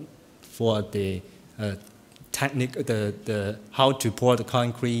development for the technique, how to pour the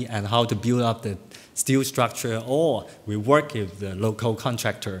concrete and how to build up the steel structure, or we work with the local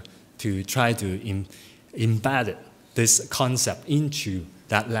contractor to try to embed this concept into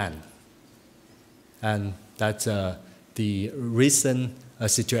that land. And that's the recent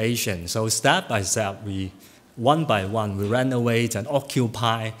situation. So step by step, one by one, we renovate and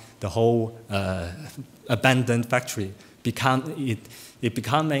occupy the whole abandoned factory. It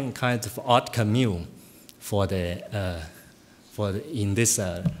becoming kind of art commune in this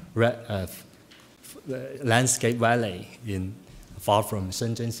landscape valley far from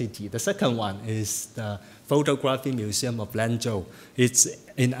Shenzhen city. The second one is the Photography Museum of Lanzhou. It's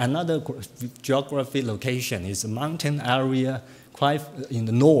in another geography location. It's a mountain area quite in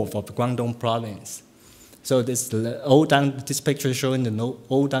the north of Guangdong province. So this picture showing the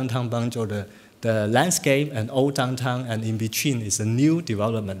old downtown Guangzhou, the landscape and old downtown, and in between is a new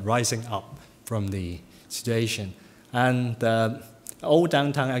development rising up from the situation. And the old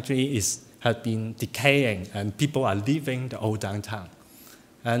downtown actually has been decaying, and people are leaving the old downtown.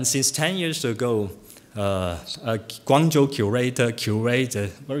 And since 10 years ago, a Guangzhou curator curated a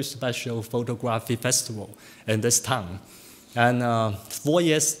very special photography festival in this town. And 4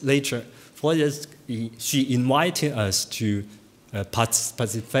 years later, she invited us to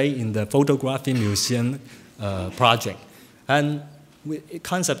participate in the Photography Museum project. And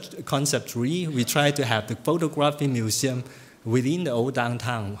conceptually, we try to have the Photography Museum within the old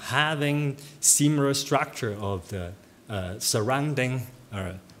downtown, having similar structure of the surrounding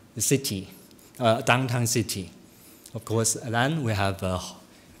city, downtown city. Of course, then we have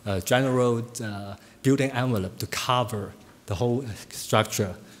a general building envelope to cover the whole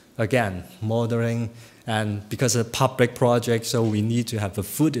structure. Again, modeling, and because of public project, so we need to have a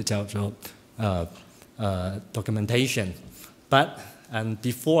footage of documentation. And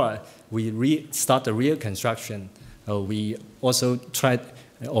before we start the real construction, we also tried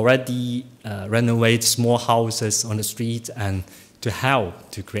already renovate small houses on the street and to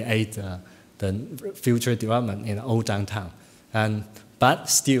help to create the future development in the old downtown. But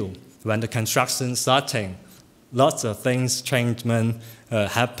still, when the construction starting, lots of things, changement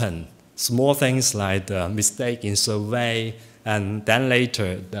happen. Small things like the mistake in survey, and then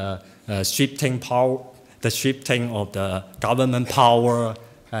later the shifting of the government power,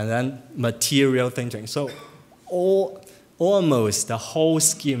 and then material thinking. So almost the whole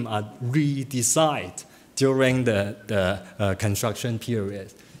scheme are redesigned during the construction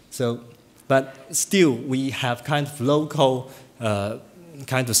period. So, but still we have kind of local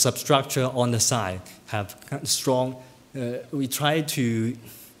kind of substructure on the side, have kind of strong, we try to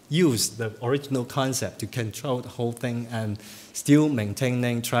use the original concept to control the whole thing and still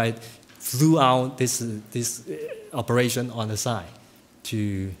maintaining, try throughout this operation on the side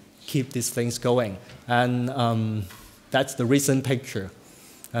to keep these things going. And that's the recent picture.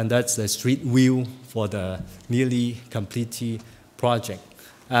 And that's the street view for the nearly completed project.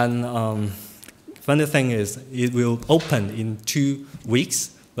 And funny thing is, it will open in 2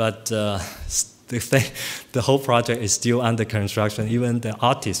 weeks, but the whole project is still under construction. Even the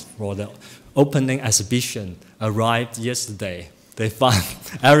artists for the opening exhibition arrived yesterday. They found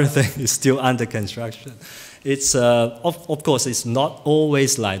everything is still under construction. It's of course it's not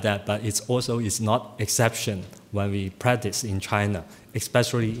always like that, but it's not exception when we practice in China,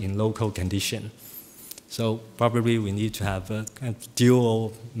 especially in local condition. So probably we need to have a kind of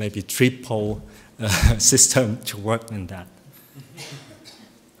dual, maybe triple system to work in that.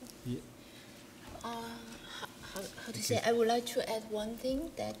 How to say? I would like to add one thing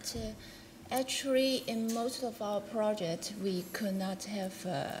that actually in most of our projects we could not have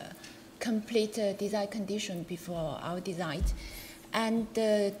complete design condition before our design, and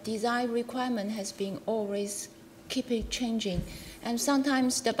the design requirement has been always keep it changing. And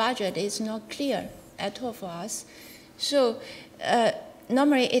sometimes the budget is not clear at all for us. So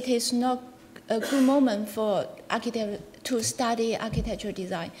normally it is not a good moment for architects to study architectural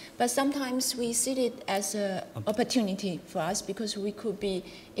design. But sometimes we see it as an opportunity for us because we could be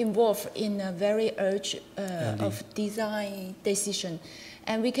involved in a very urge of design decision.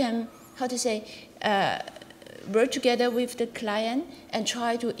 And we can, how to say, work together with the client and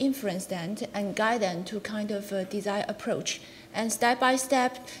try to influence them and guide them to kind of a design approach. And step by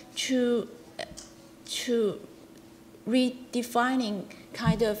step to redefining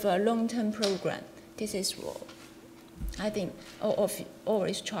kind of a long-term program. This is what I think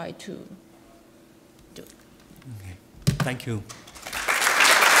always try to do. Okay. Thank you.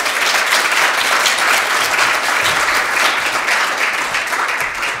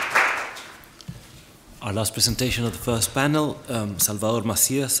 Our last presentation of the first panel, Salvador,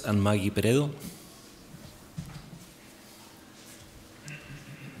 Macias, and Macias-Peredo.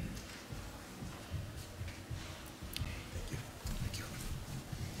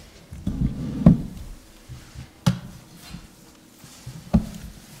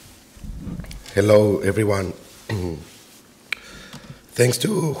 Hello, everyone. Thanks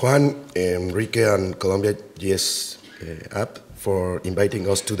to Juan, Enrique, and Columbia GSAPP for inviting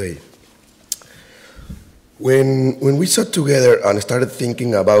us today. When we sat together and started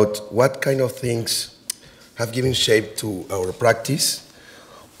thinking about what kind of things have given shape to our practice,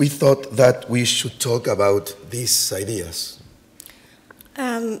 we thought that we should talk about these ideas.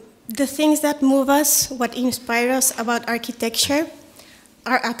 The things that move us, what inspire us about architecture,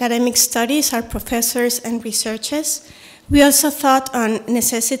 our academic studies, our professors and researchers. We also thought on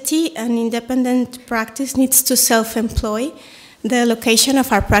necessity, and independent practice needs to self-employ. The location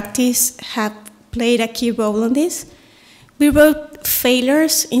of our practice have played a key role in this. We wrote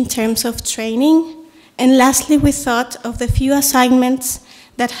failures in terms of training. And lastly, we thought of the few assignments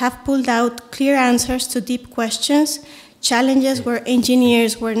that have pulled out clear answers to deep questions, challenges where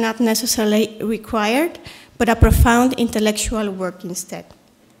engineers were not necessarily required, but a profound intellectual work instead.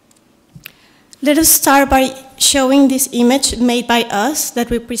 Let us start by showing this image made by us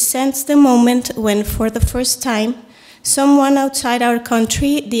that represents the moment when, for the first time, someone outside our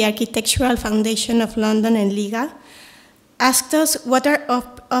country, the Architectural Foundation of London and Liga, asked us what our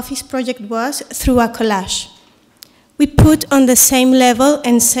office project was through a collage. We put on the same level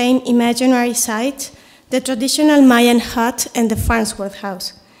and same imaginary site the traditional Mayan hut and the Farnsworth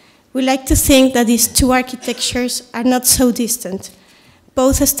house. We like to think that these two architectures are not so distant.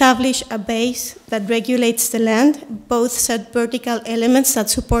 Both establish a base that regulates the land, both set vertical elements that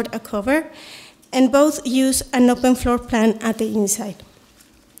support a cover, and both use an open floor plan at the inside.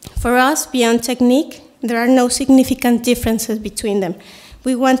 For us, beyond technique, there are no significant differences between them.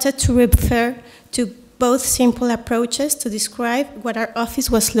 We wanted to refer to both simple approaches to describe what our office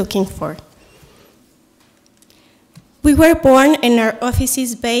was looking for. We were born and our office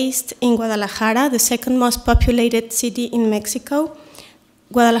is based in Guadalajara, the second most populated city in Mexico.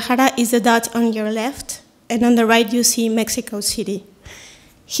 Guadalajara is the dot on your left, and on the right you see Mexico City.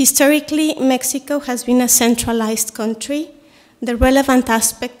 Historically, Mexico has been a centralized country. The relevant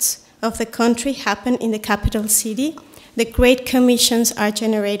aspects of the country happen in the capital city. The great commissions are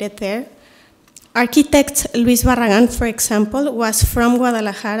generated there. Architect Luis Barragan, for example, was from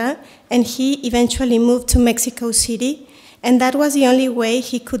Guadalajara, and he eventually moved to Mexico City, and that was the only way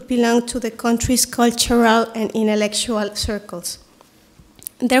he could belong to the country's cultural and intellectual circles.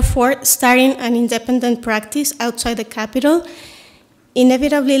 Therefore, starting an independent practice outside the capital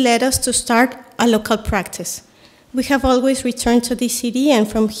inevitably led us to start a local practice. We have always returned to this city, and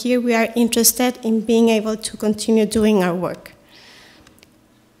from here we are interested in being able to continue doing our work.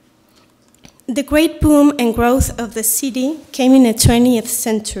 The great boom and growth of the city came in the 20th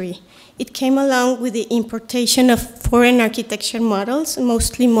century. It came along with the importation of foreign architecture models,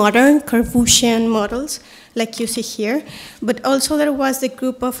 mostly modern Corbusian models, like you see here, but also there was the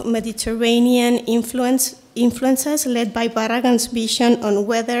group of Mediterranean influences led by Barragan's vision on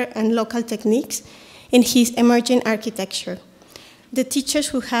weather and local techniques in his emerging architecture. The teachers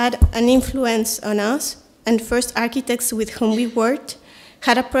who had an influence on us, and first architects with whom we worked,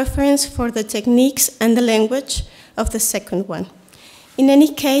 had a preference for the techniques and the language of the second one. In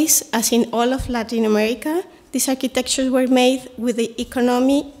any case, as in all of Latin America, these architectures were made with the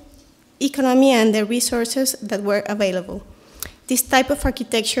economy and the resources that were available. This type of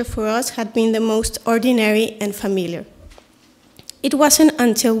architecture for us had been the most ordinary and familiar. It wasn't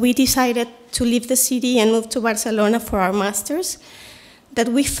until we decided to leave the city and move to Barcelona for our masters that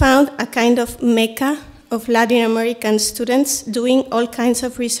we found a kind of mecca of Latin American students doing all kinds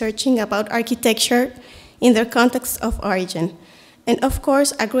of researching about architecture in their context of origin. And of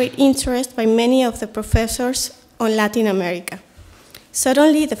course, a great interest by many of the professors on Latin America.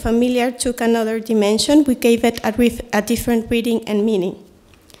 Suddenly, the familiar took another dimension. We gave it a different reading and meaning.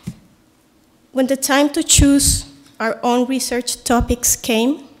 When the time to choose our own research topics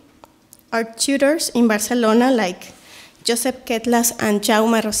came, our tutors in Barcelona, like Josep Ketlas and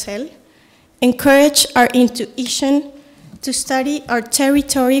Jaume Rosell, encouraged our intuition to study our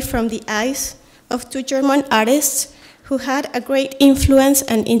territory from the eyes of two German artists who had a great influence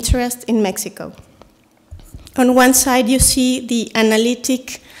and interest in Mexico. On one side, you see the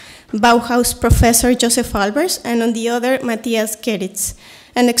analytic Bauhaus professor Josef Albers, and on the other, Matthias Geritz,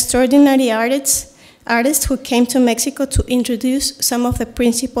 an extraordinary artist who came to Mexico to introduce some of the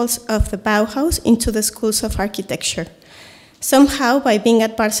principles of the Bauhaus into the schools of architecture. Somehow, by being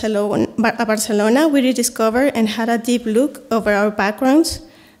at Barcelona, we rediscovered and had a deep look over our backgrounds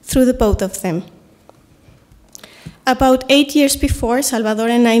through the both of them. About 8 years before, Salvador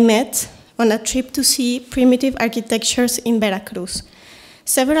and I met on a trip to see primitive architectures in Veracruz.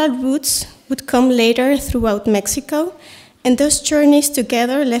 Several routes would come later throughout Mexico, and those journeys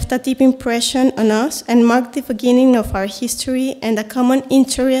together left a deep impression on us and marked the beginning of our history and a common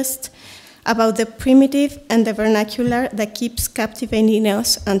interest about the primitive and the vernacular that keeps captivating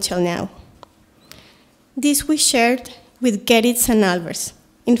us until now. This we shared with Geritz and Albers.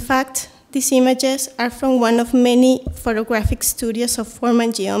 In fact, these images are from one of many photographic studios of form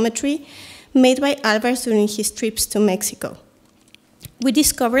and geometry made by Albers during his trips to Mexico. We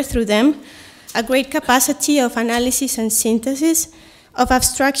discovered through them a great capacity of analysis and synthesis, of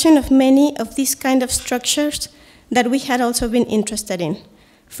abstraction of many of these kind of structures that we had also been interested in.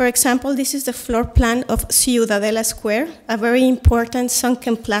 For example, this is the floor plan of Ciudadela Square, a very important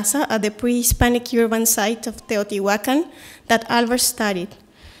sunken plaza at the pre-Hispanic urban site of Teotihuacan that Albers studied.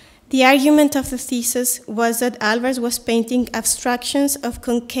 The argument of the thesis was that Albers was painting abstractions of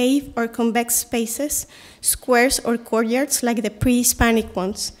concave or convex spaces, squares or courtyards like the pre-Hispanic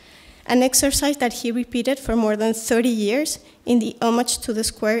ones, an exercise that he repeated for more than 30 years in the homage to the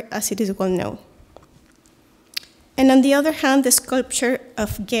square as it is well known. And on the other hand, the sculpture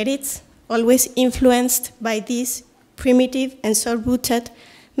of Geritz, always influenced by this primitive and so rooted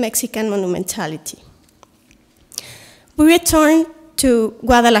Mexican monumentality. We returned to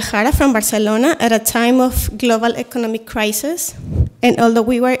Guadalajara from Barcelona at a time of global economic crisis, and although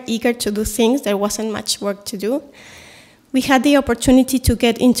we were eager to do things, there wasn't much work to do. We had the opportunity to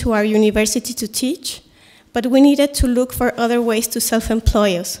get into our university to teach, but we needed to look for other ways to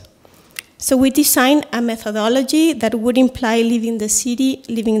self-employ us. So we designed a methodology that would imply leaving the city,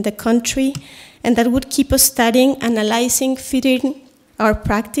 leaving the country, and that would keep us studying, analyzing, fitting our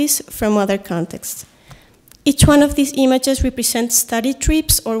practice from other contexts. Each one of these images represents study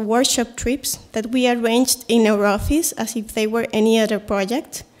trips or workshop trips that we arranged in our office as if they were any other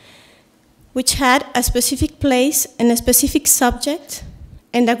project, which had a specific place and a specific subject,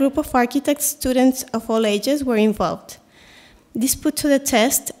 and a group of architects, students of all ages were involved. This put to the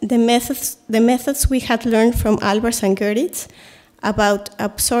test the methods we had learned from Albers and Geritz about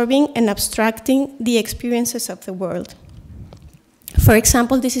absorbing and abstracting the experiences of the world. For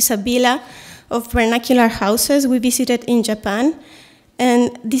example, this is a villa of vernacular houses we visited in Japan,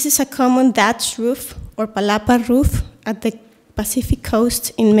 and this is a common thatch roof or palapa roof at the Pacific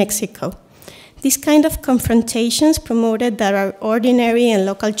coast in Mexico. These kind of confrontations promoted that our ordinary and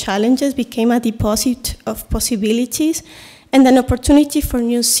local challenges became a deposit of possibilities and an opportunity for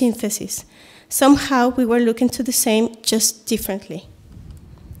new synthesis. Somehow we were looking to the same, just differently.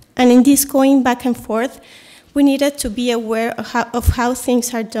 And in this going back and forth, we needed to be aware of how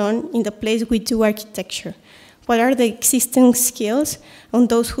things are done in the place we do architecture. What are the existing skills on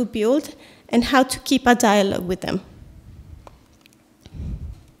those who build, and how to keep a dialogue with them.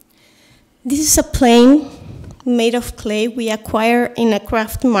 This is a plane made of clay we acquired in a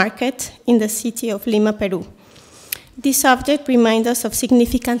craft market in the city of Lima, Peru. This object reminds us of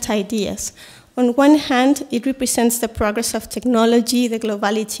significant ideas. On one hand, it represents the progress of technology, the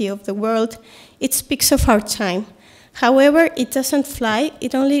globality of the world. It speaks of our time. However, it doesn't fly,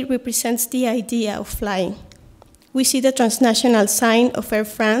 it only represents the idea of flying. We see the transnational sign of Air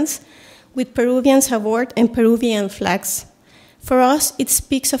France with Peruvians aboard and Peruvian flags. For us, it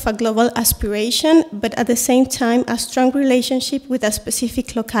speaks of a global aspiration, but at the same time, a strong relationship with a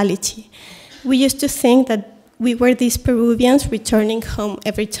specific locality. We used to think that we were these Peruvians returning home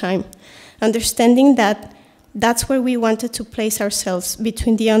every time, understanding that that's where we wanted to place ourselves,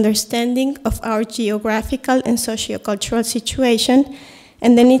 between the understanding of our geographical and sociocultural situation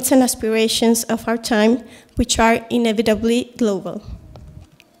and the needs and aspirations of our time, which are inevitably global.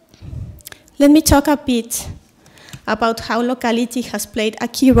 Let me talk a bit about how locality has played a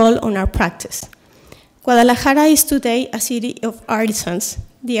key role on our practice. Guadalajara is today a city of artisans.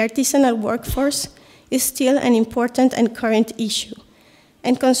 The artisanal workforce is still an important and current issue,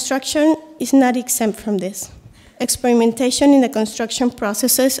 and construction is not exempt from this. Experimentation in the construction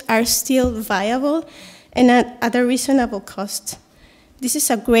processes are still viable and at a reasonable cost. This is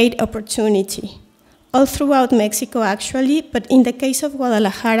a great opportunity, all throughout Mexico actually, but in the case of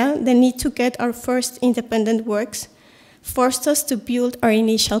Guadalajara, the need to get our first independent works forced us to build our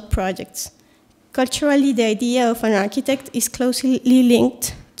initial projects. Culturally, the idea of an architect is closely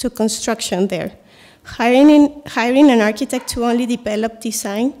linked to construction there. Hiring an architect to only develop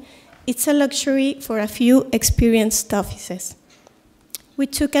design, it's a luxury for a few experienced offices. We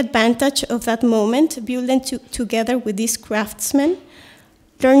took advantage of that moment, building together with these craftsmen,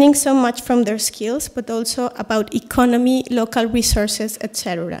 learning so much from their skills, but also about economy, local resources,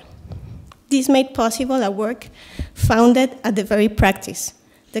 etc. This made possible a work founded at the very practice,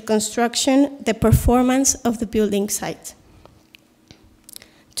 the construction, the performance of the building site.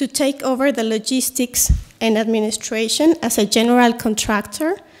 To take over the logistics and administration as a general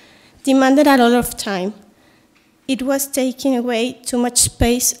contractor demanded a lot of time. It was taking away too much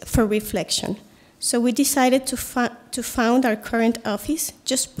space for reflection. So we decided to found our current office,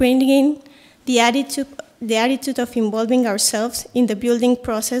 just bringing in the attitude of involving ourselves in the building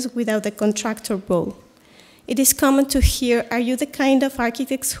process without the contractor role. It is common to hear, are you the kind of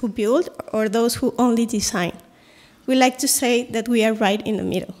architects who build or those who only design? We like to say that we are right in the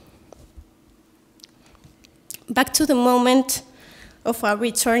middle. Back to the moment of our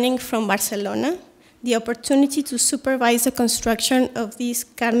returning from Barcelona, the opportunity to supervise the construction of this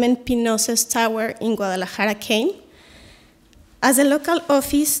Carmen Pinoza's tower in Guadalajara came. As a local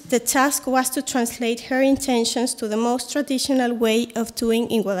office, the task was to translate her intentions to the most traditional way of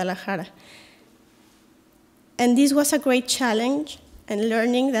doing in Guadalajara. And this was a great challenge and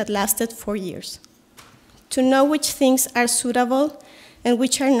learning that lasted 4 years. To know which things are suitable and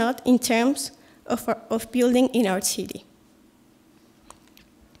which are not in terms of building in our city.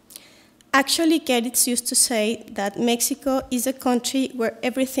 Actually, Gerritz used to say that Mexico is a country where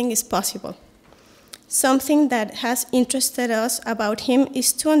everything is possible. Something that has interested us about him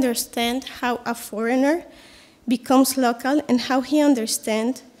is to understand how a foreigner becomes local and how he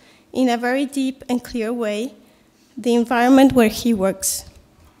understands, in a very deep and clear way, the environment where he works.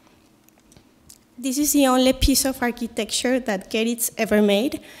 This is the only piece of architecture that Gerritz ever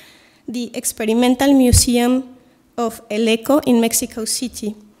made, the Experimental Museum of El Eco in Mexico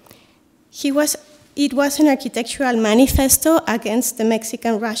City. It was an architectural manifesto against the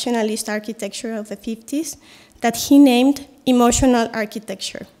Mexican rationalist architecture of the 50s that he named Emotional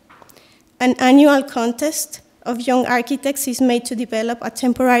Architecture. An annual contest of young architects is made to develop a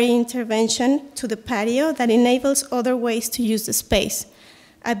temporary intervention to the patio that enables other ways to use the space,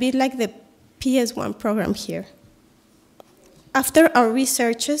 a bit like the PS1 program here. After our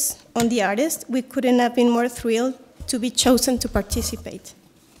researches on the artist, we couldn't have been more thrilled to be chosen to participate.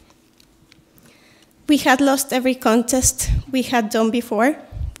 We had lost every contest we had done before,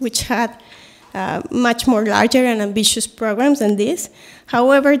 which had much more larger and ambitious programs than this.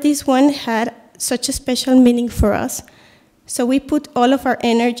 However, this one had such a special meaning for us. So we put all of our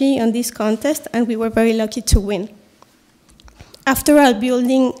energy on this contest, and we were very lucky to win. After our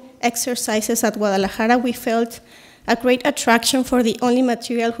building exercises at Guadalajara, we felt a great attraction for the only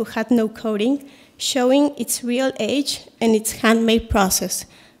material who had no coating, showing its real age and its handmade process,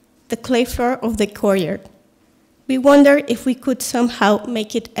 the clay floor of the courtyard. We wondered if we could somehow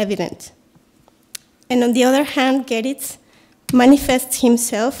make it evident. And on the other hand, Gerritz manifests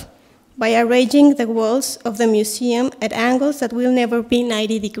himself by arranging the walls of the museum at angles that will never be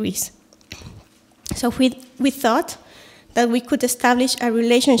 90 degrees. So we thought that we could establish a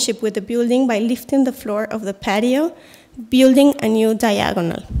relationship with the building by lifting the floor of the patio, building a new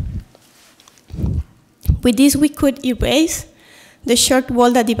diagonal. With this, we could erase the short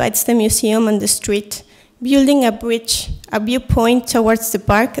wall that divides the museum and the street, building a bridge, a viewpoint towards the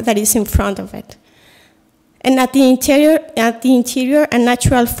park that is in front of it. And at the interior, a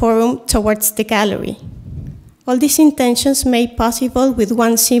natural forum towards the gallery. All these intentions made possible with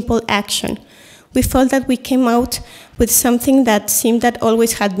one simple action. We felt that we came out with something that seemed that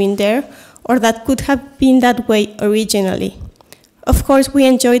always had been there, or that could have been that way originally. Of course, we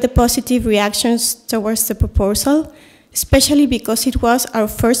enjoyed the positive reactions towards the proposal, especially because it was our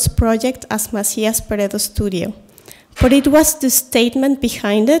first project as Macias-Peredo studio. But it was the statement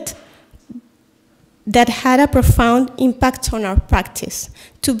behind it that had a profound impact on our practice,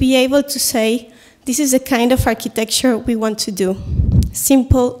 to be able to say, this is the kind of architecture we want to do.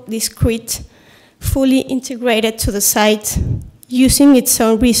 Simple, discreet, fully integrated to the site, using its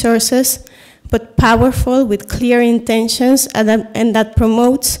own resources, but powerful with clear intentions and that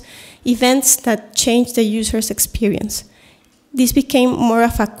promotes events that change the user's experience. This became more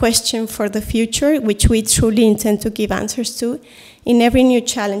of a question for the future, which we truly intend to give answers to in every new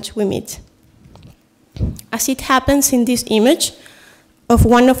challenge we meet. As it happens in this image of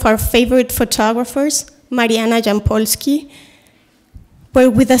one of our favorite photographers, Mariana Jampolsky, where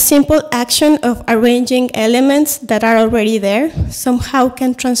with a simple action of arranging elements that are already there, somehow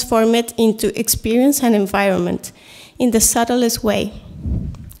can transform it into experience and environment in the subtlest way.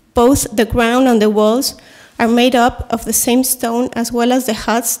 Both the ground and the walls are made up of the same stone, as well as the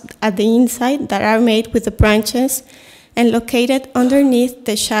huts at the inside that are made with the branches and located underneath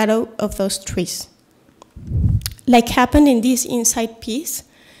the shadow of those trees. Like happened in this inside piece,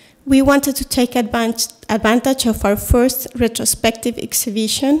 we wanted to take advantage of our first retrospective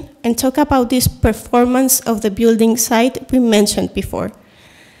exhibition and talk about this performance of the building site we mentioned before.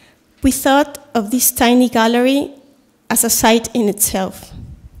 We thought of this tiny gallery as a site in itself.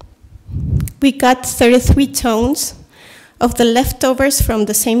 We got 33 tones of the leftovers from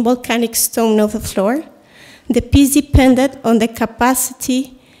the same volcanic stone of the floor. The piece depended on the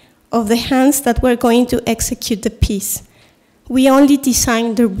capacity of the hands that were going to execute the piece. We only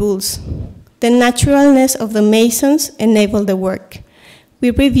designed the rules. The naturalness of the masons enabled the work.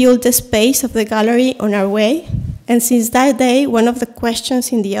 We reviewed the space of the gallery on our way, and since that day, one of the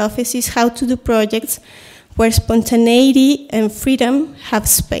questions in the office is how to do projects where spontaneity and freedom have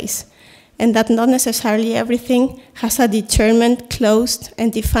space, and that not necessarily everything has a determined, closed,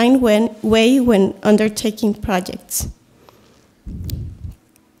 and defined way when undertaking projects.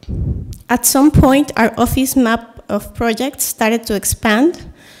 At some point, our office map of projects started to expand.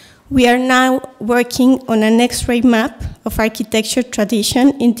 We are now working on an X-ray map of architecture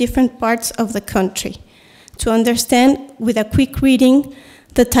tradition in different parts of the country to understand, with a quick reading,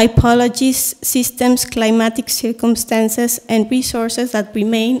 the typologies, systems, climatic circumstances, and resources that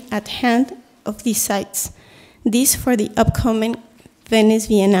remain at hand of these sites. This for the upcoming Venice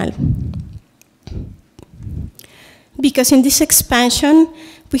Biennale. Because in this expansion,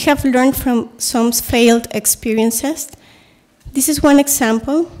 we have learned from some failed experiences. This is one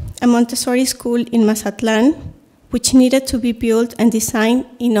example, a Montessori school in Mazatlan, which needed to be built and designed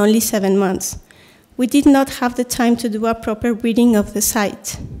in only 7 months. We did not have the time to do a proper reading of the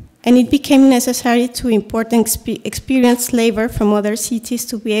site, and it became necessary to import experienced labor from other cities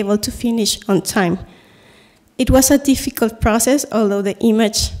to be able to finish on time. It was a difficult process, although the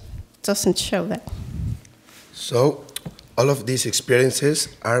image doesn't show that. So, all of these experiences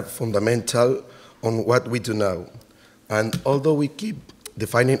are fundamental on what we do now. And although we keep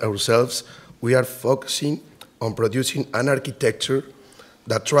defining ourselves, we are focusing on producing an architecture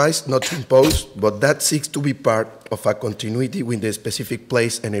that tries not to impose, but that seeks to be part of a continuity with the specific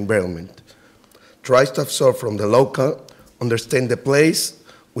place and environment. Tries to absorb from the local, understand the place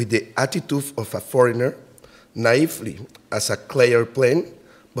with the attitude of a foreigner, naively as a clear plane,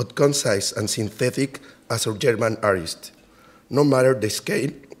 but concise and synthetic as a German artist. No matter the scale,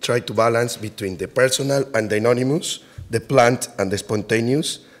 try to balance between the personal and the anonymous, the planned and the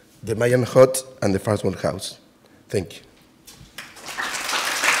spontaneous, the Mayan hut and the farmhouse house. Thank you.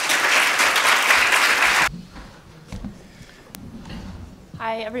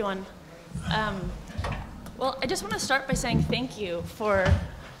 Hi, everyone. Well, I just want to start by saying thank you for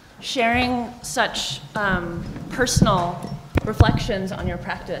sharing such personal reflections on your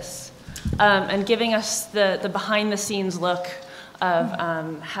practice and giving us the behind-the-scenes look of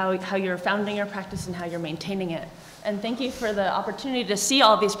how you're founding your practice and how you're maintaining it. And thank you for the opportunity to see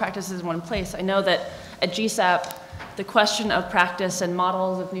all of these practices in one place. I know that at GSAPP, the question of practice and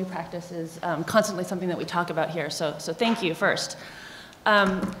models of new practice is constantly something that we talk about here, so thank you first.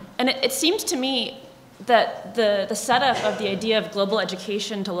 And it seems to me that the setup of the idea of global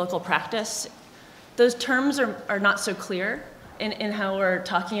education to local practice, those terms are not so clear in how we're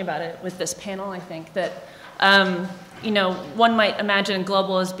talking about it with this panel. I think that you know, one might imagine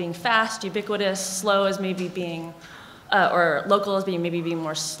global as being fast, ubiquitous, slow as maybe being, or local as being maybe being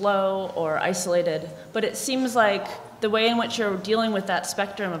more slow or isolated. But it seems like the way in which you're dealing with that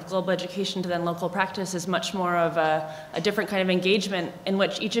spectrum of global education to then local practice is much more of a different kind of engagement in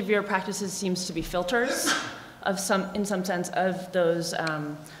which each of your practices seems to be filters of in some sense of those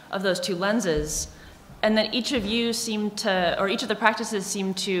two lenses, and that each of you seem to, or each of the practices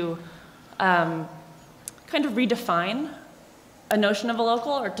seem to kind of redefine a notion of a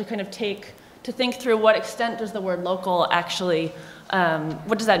local, or to kind of to think through what extent does the word local actually,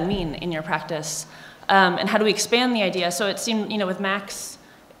 what does that mean in your practice? And how do we expand the idea? So it seemed, you know, with Max,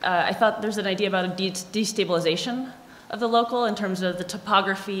 I thought there's an idea about a destabilization of the local in terms of the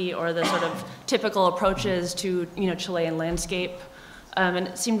topography or the sort of typical approaches to Chilean landscape. And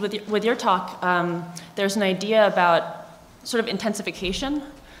it seemed with your talk, there's an idea about sort of intensification,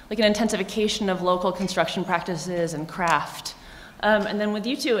 like an intensification of local construction practices and craft. And then with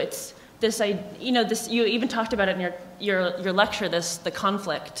you two, it's this, you even talked about it in your lecture, the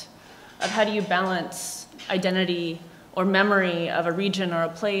conflict of how do you balance identity or memory of a region or a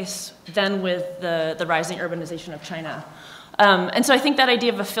place than with the rising urbanization of China. And so I think that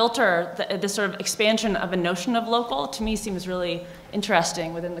idea of a filter, this sort of expansion of a notion of local, to me seems really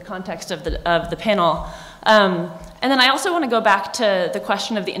interesting within the context of the panel. And then I also want to go back to the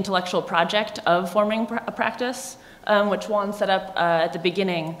question of the intellectual project of forming a practice, which Juan set up at the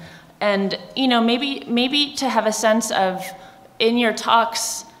beginning. And maybe to have a sense of, in your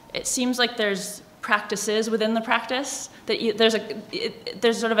talks, it seems like there's practices within the practice, that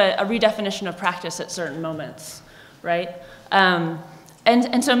there's sort of a redefinition of practice at certain moments, right?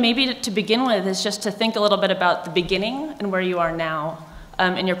 And so maybe to begin with is just to think a little bit about the beginning and where you are now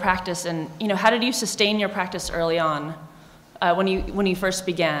in your practice, and how did you sustain your practice early on when you first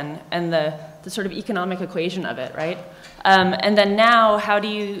began, and the sort of economic equation of it, right? And then now, how do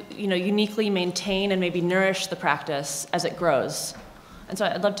you uniquely maintain and maybe nourish the practice as it grows? And so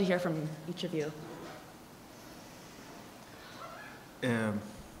I'd love to hear from each of you.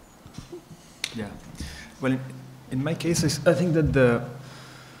 Yeah. Well, in my case, I think that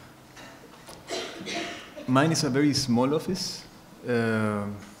mine is a very small office.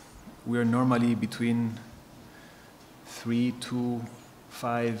 We are normally between 3 to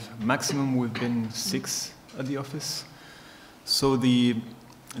 5, maximum we've been 6 at the office. So the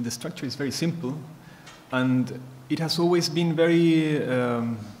structure is very simple, and it has always been very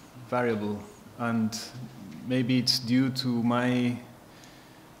variable, and maybe it's due to my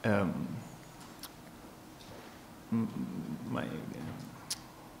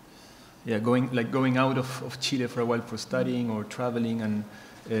going out of Chile for a while for studying or traveling and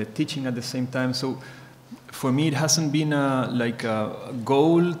teaching at the same time. So for me, it hasn't been a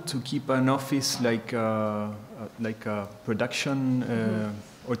goal to keep an office like a production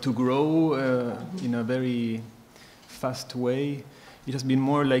or to grow in a very fast way. It has been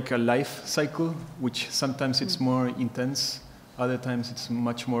more like a life cycle, which sometimes it's more intense, other times it's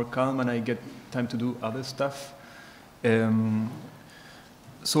much more calm, and I get time to do other stuff.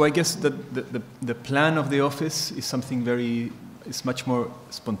 So I guess that the plan of the office is something it's much more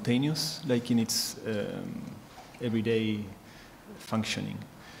spontaneous, like in its everyday functioning.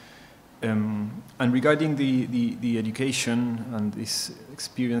 And regarding the education and these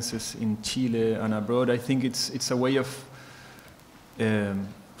experiences in Chile and abroad, I think it's a way of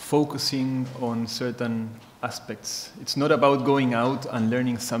focusing on certain aspects. It's not about going out and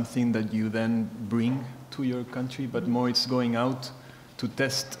learning something that you then bring to your country, but more it's going out to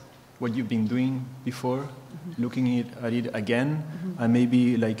test what you've been doing before, looking at it again, and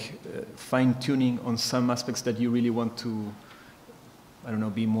maybe fine-tuning on some aspects that you really want to, I don't know,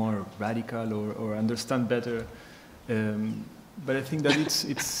 be more radical or understand better. But I think that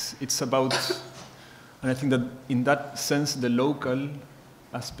it's about, and I think that in that sense, the local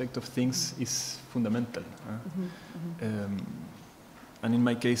aspect of things is fundamental. And in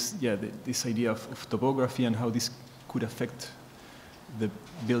my case, yeah, this idea of topography and how this could affect the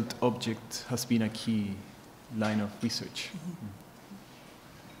built object has been a key line of research.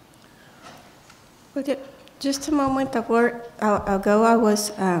 Well, just a moment ago, I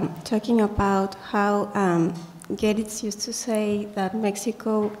was talking about how Geritz used to say that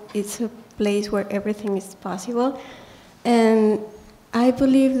Mexico is a place where everything is possible. And I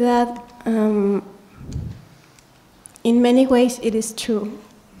believe that in many ways it is true.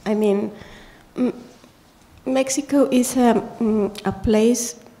 I mean, Mexico is a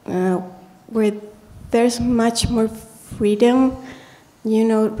place where there's much more freedom.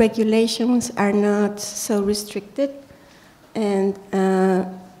 Regulations are not so restricted, and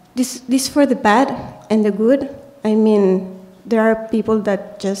this for the bad and the good. I mean, there are people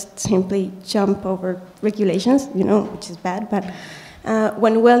that just simply jump over regulations, which is bad, but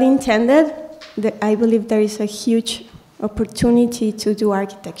when well intended, I believe there is a huge opportunity to do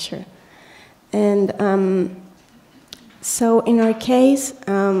architecture. And so in our case,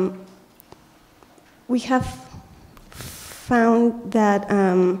 we have found that,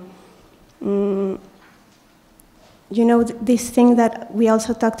 this thing that we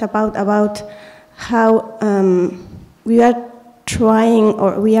also talked about how we are trying,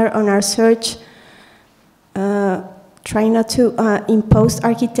 or we are on our search, trying not to impose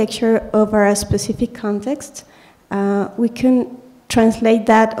architecture over a specific context. We can translate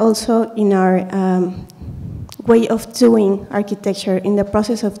that also in our way of doing architecture, in the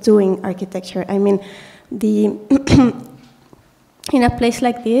process of doing architecture. I mean, in a place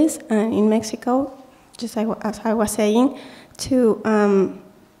like this, in Mexico, just as I was saying,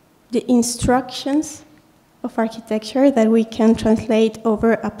 the instructions of architecture that we can translate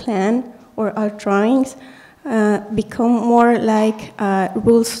over a plan or our drawings become more like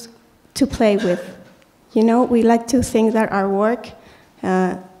rules to play with. You know, we like to think that our work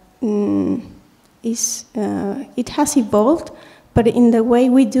it has evolved, but in the way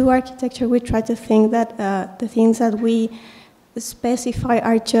we do architecture, we try to think that the things that we specify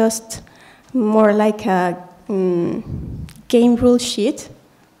are just more like a game rule sheet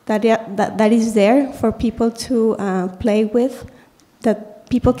that is there for people to play with, that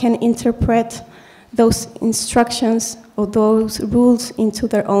people can interpret those instructions or those rules into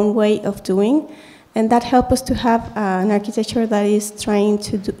their own way of doing. And that helps us to have an architecture that is trying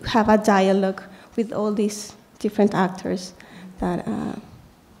to have a dialogue with all these different actors that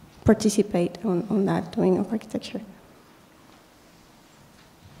participate on that doing of architecture.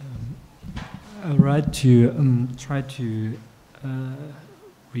 All right, to try to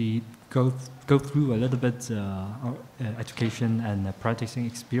go through a little bit our education and practicing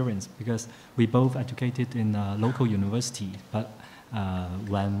experience, because we both educated in a local university, but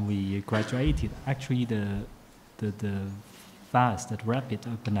when we graduated, actually the fast, that rapid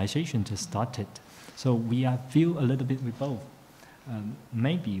urbanization just started. So we feel a little bit with both.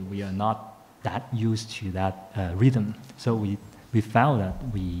 Maybe we are not that used to that rhythm. So we felt that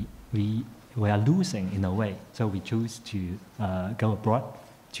we are losing in a way. So we choose to go abroad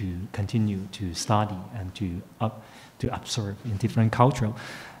to continue to study and to observe in different culture.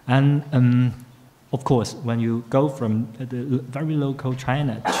 And of course, when you go from the very local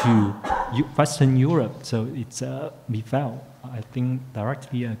China to Western Europe, so it's we felt, I think,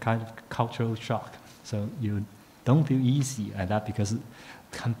 directly a kind of cultural shock. So you don't feel easy at that, because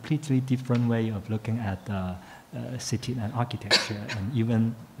completely different way of looking at city and architecture, and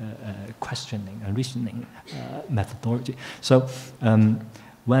even questioning and reasoning methodology. So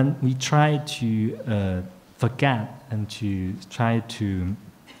when we try to forget and to try to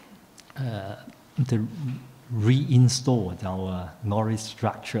reinstall our knowledge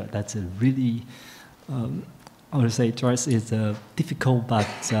structure, that's a really, I would say, choice is difficult, but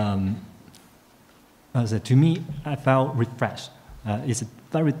to me, I felt refreshed. It's a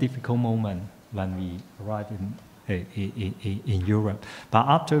very difficult moment when we arrived in Europe. But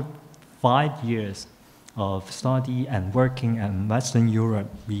after 5 years of study and working in Western Europe,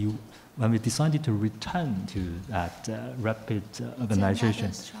 when we decided to return to that rapid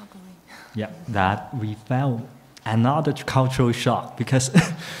urbanization, yeah, that we felt another cultural shock, because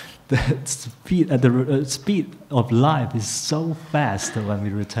the speed of life is so fast when we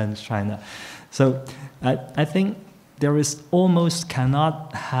return to China. So I think there is almost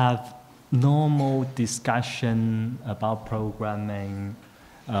cannot have normal discussion about programming,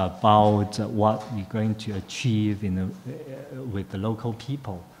 about what we're going to achieve with the local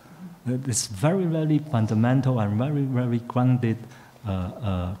people. It's very, very fundamental and very, very grounded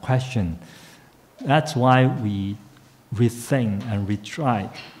question. That's why we rethink and retry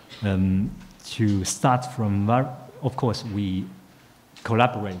to start from. Of course, we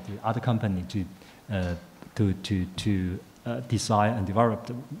collaborate with other companies to design and develop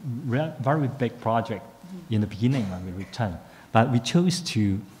a very big project in the beginning when we return. But we chose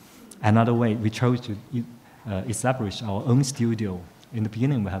another way. We chose to establish our own studio. In the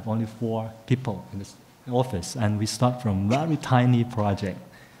beginning, we have only 4 people in this office, and we start from very tiny project,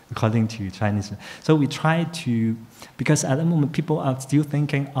 according to Chinese. So we try to, because at the moment people are still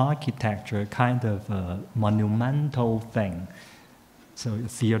thinking architecture kind of a monumental thing. So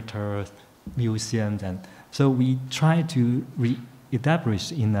theaters, museums, and so we try to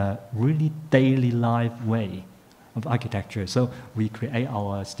re-establish in a really daily life way of architecture. So we create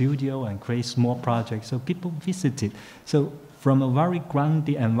our studio and create small projects, so people visit it. So from a very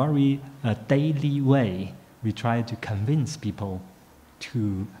grounded and very daily way, we try to convince people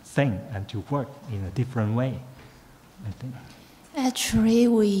to think and to work in a different way, I think. Actually,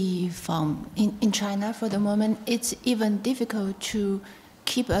 we found in China for the moment, it's even difficult to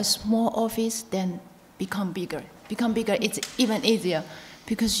keep a small office than become bigger. Become bigger, it's even easier,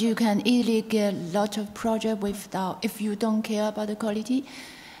 because you can easily get lots of projects if you don't care about the quality.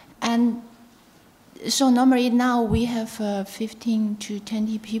 And so normally now we have 15 to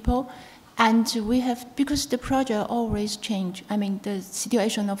 20 people, and we have, because the project always change. I mean, the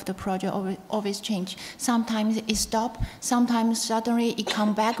situation of the project always change. Sometimes it stops, sometimes suddenly it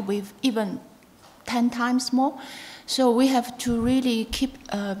come back with even 10 times more. So we have to really keep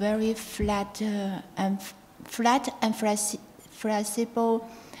a very flat and flexible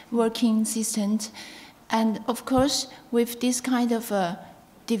working system. And of course, with this kind of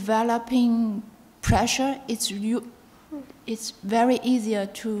developing pressure, it's very easier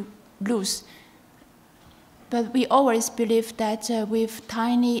to lose. But we always believe that with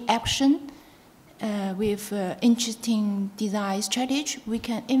tiny action, with interesting design strategy, we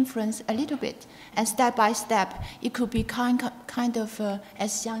can influence a little bit. And step by step, it could be kind of,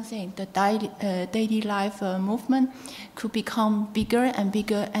 as Jiang said, the daily life movement could become bigger and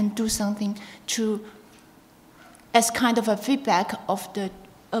bigger and do something as kind of a feedback of the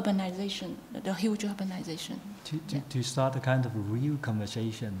urbanization, the huge urbanization. To start a kind of real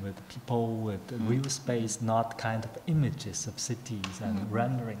conversation with people, with the real space, not kind of images of cities and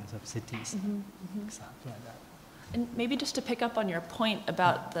renderings of cities, stuff like that. And maybe just to pick up on your point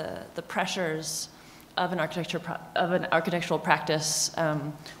about the pressures of an architectural practice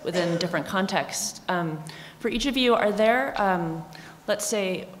within different contexts. For each of you, are there, let's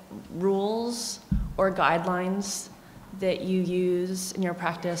say, rules or guidelines that you use in your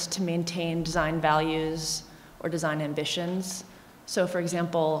practice to maintain design values or design ambitions? So, for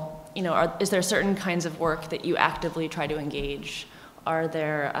example, is there certain kinds of work that you actively try to engage? Are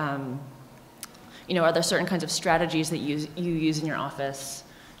there certain kinds of strategies that you use in your office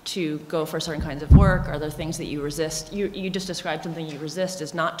to go for certain kinds of work? Are there things that you resist? You just described something you resist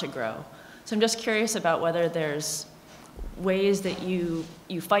is not to grow. So I'm just curious about whether there's ways that you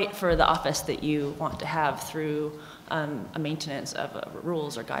fight for the office that you want to have through a maintenance of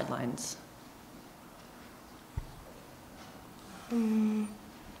rules or guidelines.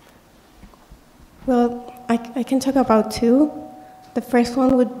 Well, I can talk about two. The first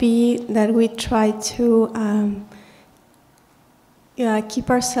one would be that we try to keep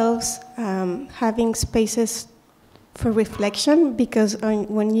ourselves having spaces for reflection, because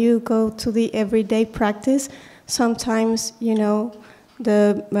when you go to the everyday practice, sometimes,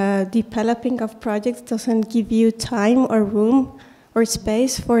 the developing of projects doesn't give you time or room or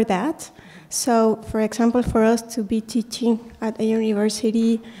space for that. So, for example, for us to be teaching at a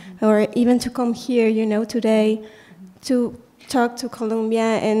university, or even to come here, today, to talk to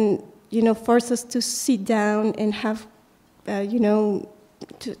Colombia and, force us to sit down and have,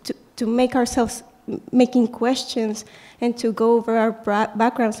 to make ourselves making questions and to go over our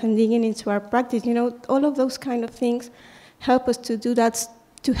backgrounds and digging into our practice, all of those kind of things help us to do that,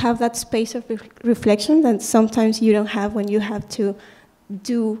 to have that space of reflection that sometimes you don't have when you have to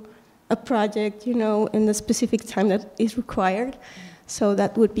do a project, in the specific time that is required. So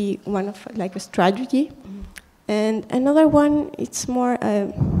that would be one of like a strategy. And another one, it's more,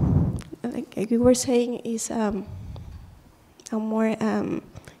 like we were saying, is a more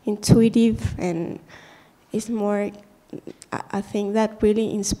intuitive, and is more, I think, that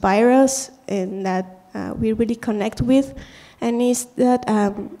really inspires us and that we really connect with, and is that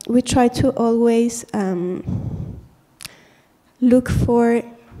we try to always look for,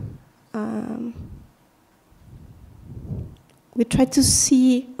 we try to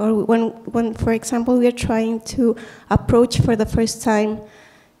see, or when, for example, we are trying to approach for the first time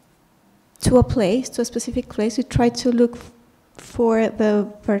to a place, to a specific place, we try to look for the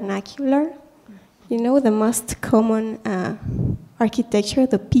vernacular, the most common architecture,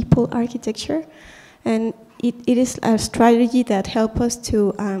 the people architecture. And it is a strategy that helps us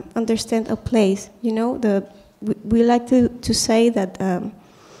to understand a place. We like to say that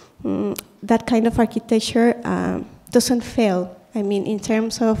that kind of architecture doesn't fail. I mean, in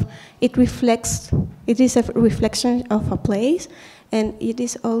terms of it is a reflection of a place, and it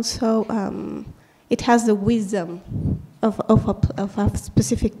is also, it has the wisdom of a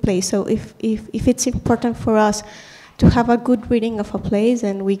specific place. So if it's important for us to have a good reading of a place,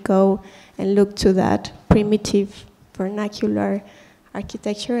 and we go and look to that primitive vernacular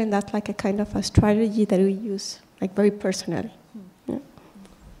architecture, and that's like a kind of a strategy that we use, like very personally. Yeah.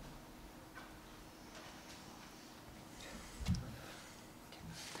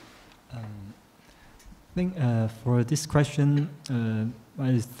 I think for this question,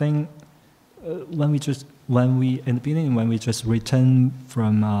 I think when we in the beginning, when we just returned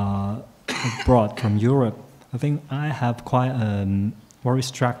from abroad, from Europe, I think I have quite a very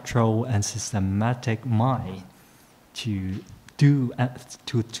structural and systematic mind to do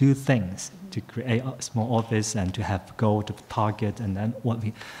things, to create a small office and to have goal, to target, and then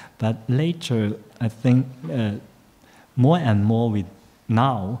but later, I think more and more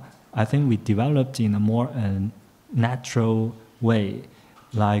I think we developed in a more natural way,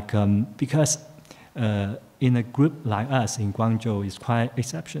 like because in a group like us in Guanzhou is quite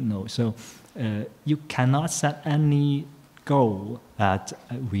exceptional. So you cannot set any goal that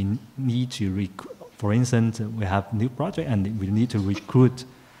we need to for instance, we have new project and we need to recruit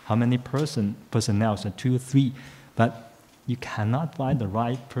how many personnel, so 2 or 3, but you cannot find the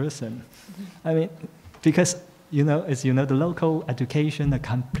right person. I mean, because as you know, the local education are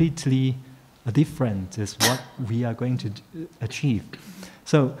completely different is what we are going to achieve.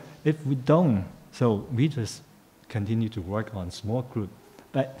 So if we don't, so we just continue to work on small group.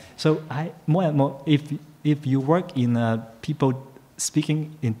 But so more and more, if you work in people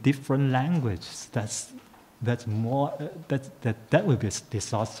speaking in different languages, that will be a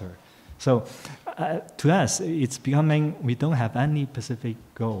disaster. So to us, it's becoming, we don't have any specific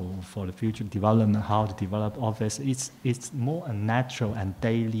goal for the future development, how to develop office. It's more a natural and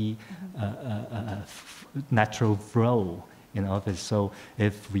daily natural flow in office. So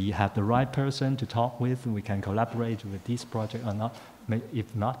if we have the right person to talk with, we can collaborate with this project or not.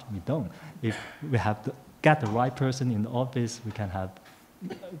 If not, we don't. If we have to get the right person in the office, we can have,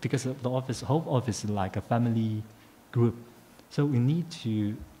 because the office, whole office is like a family group. So we need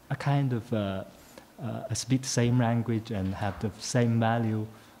to a kind of speak the same language and have the same value,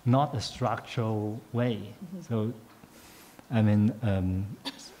 not a structural way. Mm-hmm. So, I mean,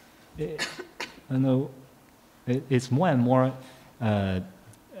 I know it's more and more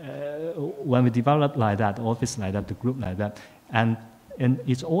when we develop like that, office like that, the group like that, and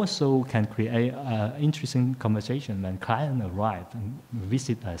it also can create interesting conversation when clients arrive and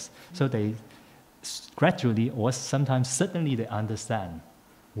visit us. So they gradually or sometimes suddenly they understand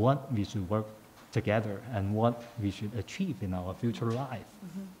what we should work together and what we should achieve in our future life.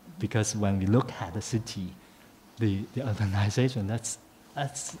 Mm-hmm, mm-hmm. Because when we look at the city, the urbanization, that's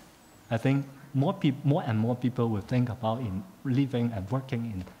I think more and more people will think about in living and working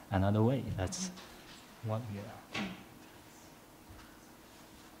in another way. That's what we are.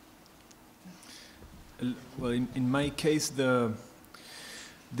 Well, in my case, the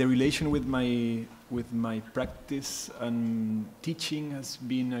relation with my practice and teaching has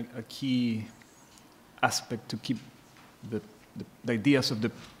been a key aspect to keep the ideas of the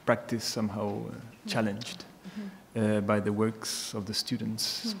practice somehow challenged by the works of the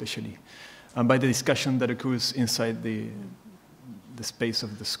students, especially, and by the discussion that occurs inside the space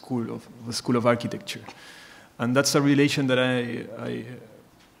of the School of Architecture, and that's a relation that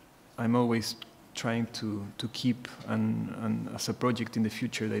I'm always trying to keep, and as a project in the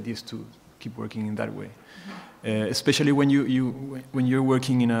future, the idea is to keep working in that way. Especially when you're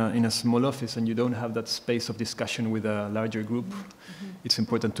working in a small office and you don't have that space of discussion with a larger group, it's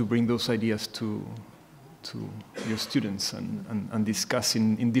important to bring those ideas to your students and discuss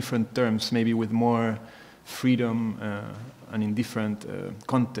in different terms, maybe with more freedom and in different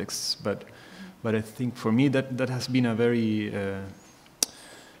contexts. But I think for me that has been a very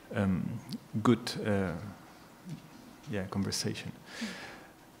good conversation.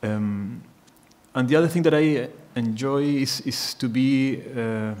 And the other thing that I enjoy is to be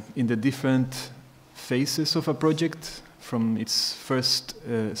in the different phases of a project, from its first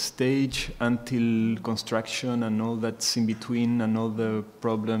stage until construction and all that's in between, and all the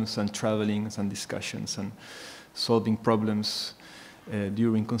problems and travelings and discussions and solving problems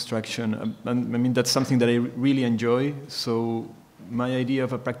during construction. And I mean, that's something that I really enjoy. So my idea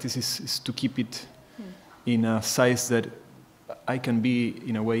of a practice is to keep it in a size that I can be,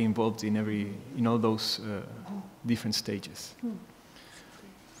 in a way, involved in all those different stages.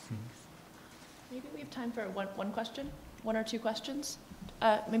 Maybe we have time for one question, 1 or 2 questions.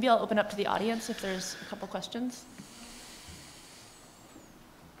 Maybe I'll open up to the audience if there's a couple questions.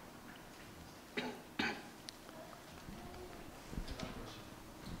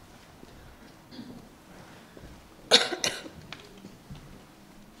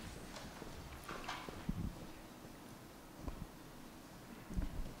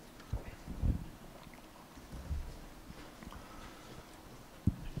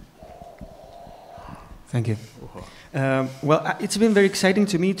 Thank you. Well, it's been very exciting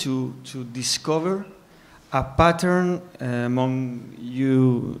to me to discover a pattern among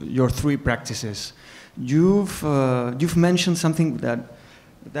your 3 practices. You've mentioned something that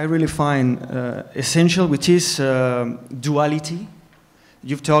I really find essential, which is duality.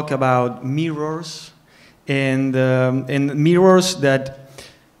 You've talked about mirrors and mirrors that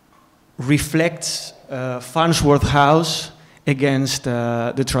reflect Farnsworth House against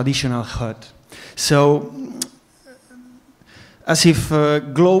the traditional hut. So, as if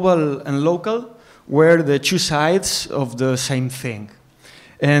global and local were the 2 sides of the same thing.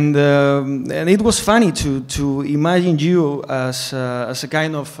 And it was funny to imagine you as a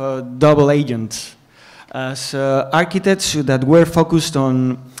kind of double agent, as architects that were focused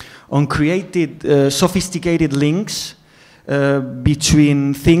on on created sophisticated links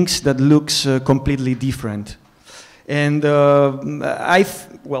between things that looks completely different. And I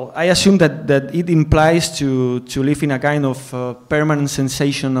assume that it implies to live in a kind of permanent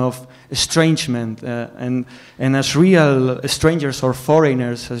sensation of estrangement and as real strangers or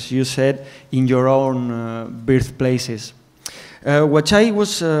foreigners, as you said, in your own birthplaces. What I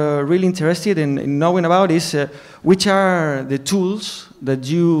was really interested in knowing about is which are the tools that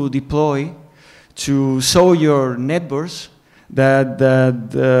you deploy to show your neighbors that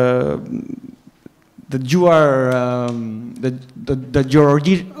you are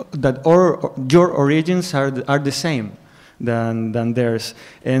your origins are the same than theirs,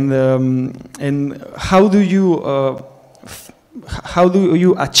 and how do you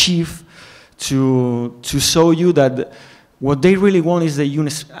achieve to show you that what they really want is the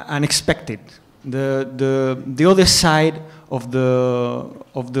unexpected, the other side of the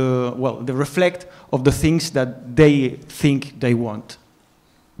reflect of the things that they think they want.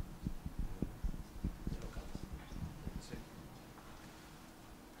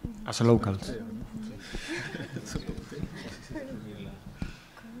 As a local.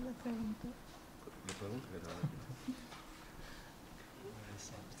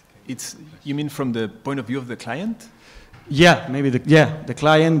 You mean from the point of view of the client? Yeah, maybe the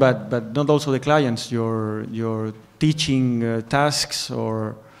client, but not also the clients. Your teaching tasks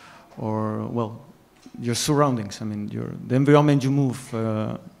or well, your surroundings. I mean, the environment you move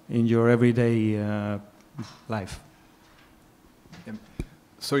in your everyday life.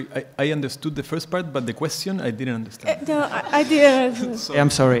 Sorry, I understood the first part, but the question I didn't understand. No, I didn't. I'm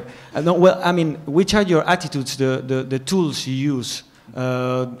sorry. No, well, I mean, which are your attitudes, the tools you use?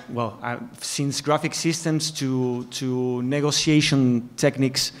 Since graphic systems to negotiation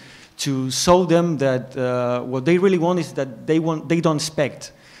techniques, to show them that what they really want is that they don't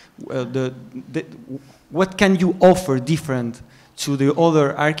expect. What can you offer different to the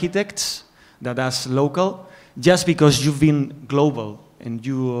other architects that as local, just because you've been global and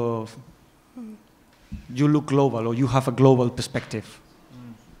you look global or you have a global perspective?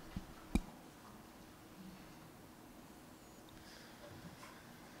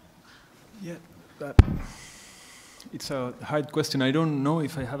 Yeah, it's a hard question. I don't know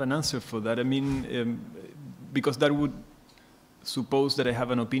if I have an answer for that. I mean, because that would suppose that I have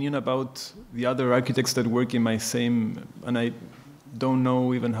an opinion about the other architects that work in my same, and I don't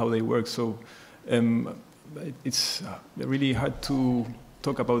know even how they work. So it's really hard to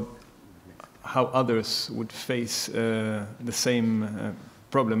talk about how others would face the same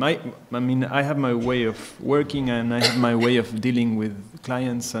problem. I mean, I have my way of working and I have my way of dealing with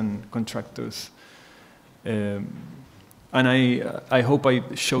clients and contractors. And I hope I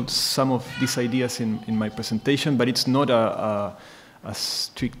showed some of these ideas in my presentation, but it's not a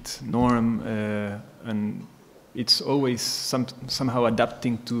strict norm, and it's always somehow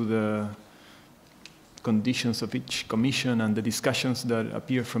adapting to the conditions of each commission and the discussions that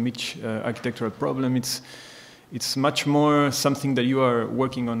appear from each architectural problem. It's much more something that you are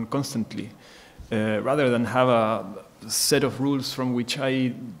working on constantly, rather than have a set of rules from which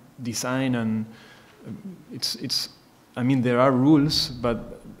I design. And I mean, there are rules,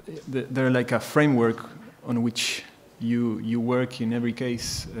 but they're like a framework on which you work in every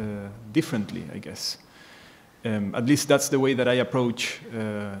case differently, I guess. At least that's the way that I approach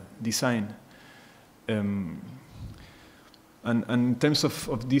design. And in terms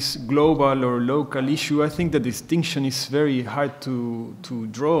of this global or local issue, I think the distinction is very hard to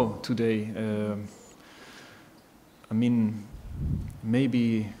draw today. I mean,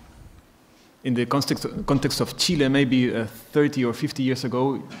 maybe in the context of Chile, maybe 30 or 50 years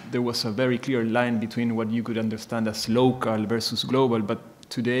ago, there was a very clear line between what you could understand as local versus global. But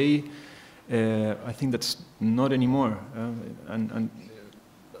today, I think that's not anymore. And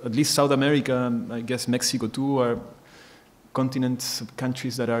at least South America, I guess Mexico too, are continents,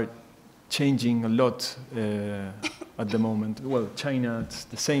 countries that are changing a lot at the moment. Well, China, it's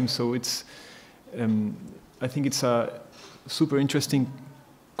the same. So it's, I think it's a super interesting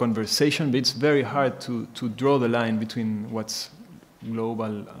conversation, but it's very hard to draw the line between what's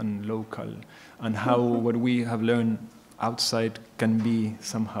global and local, and how what we have learned outside can be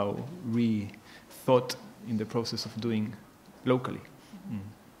somehow rethought in the process of doing locally.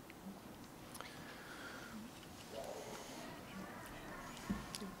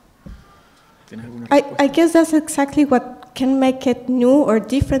 I guess that's exactly what can make it new or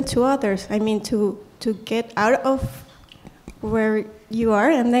different to others. I mean, to get out of where you are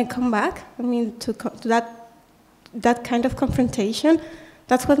and then come back. I mean, to that kind of confrontation,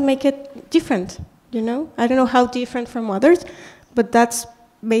 that's what makes it different, you know? I don't know how different from others, but that's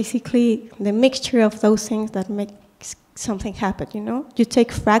basically the mixture of those things that make something happen, you know? You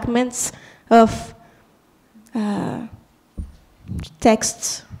take fragments of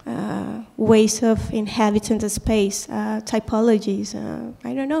texts, ways of inhabiting the space, typologies,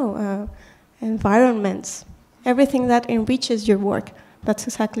 I don't know, environments, everything that enriches your work. That's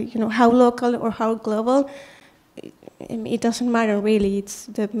exactly, you know, how local or how global, it doesn't matter really, it's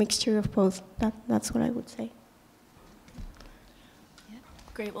the mixture of both. That's what I would say.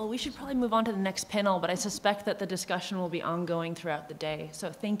 Great, well, we should probably move on to the next panel, but I suspect that the discussion will be ongoing throughout the day. So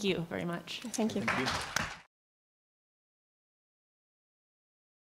thank you very much. Thank you. Thank you.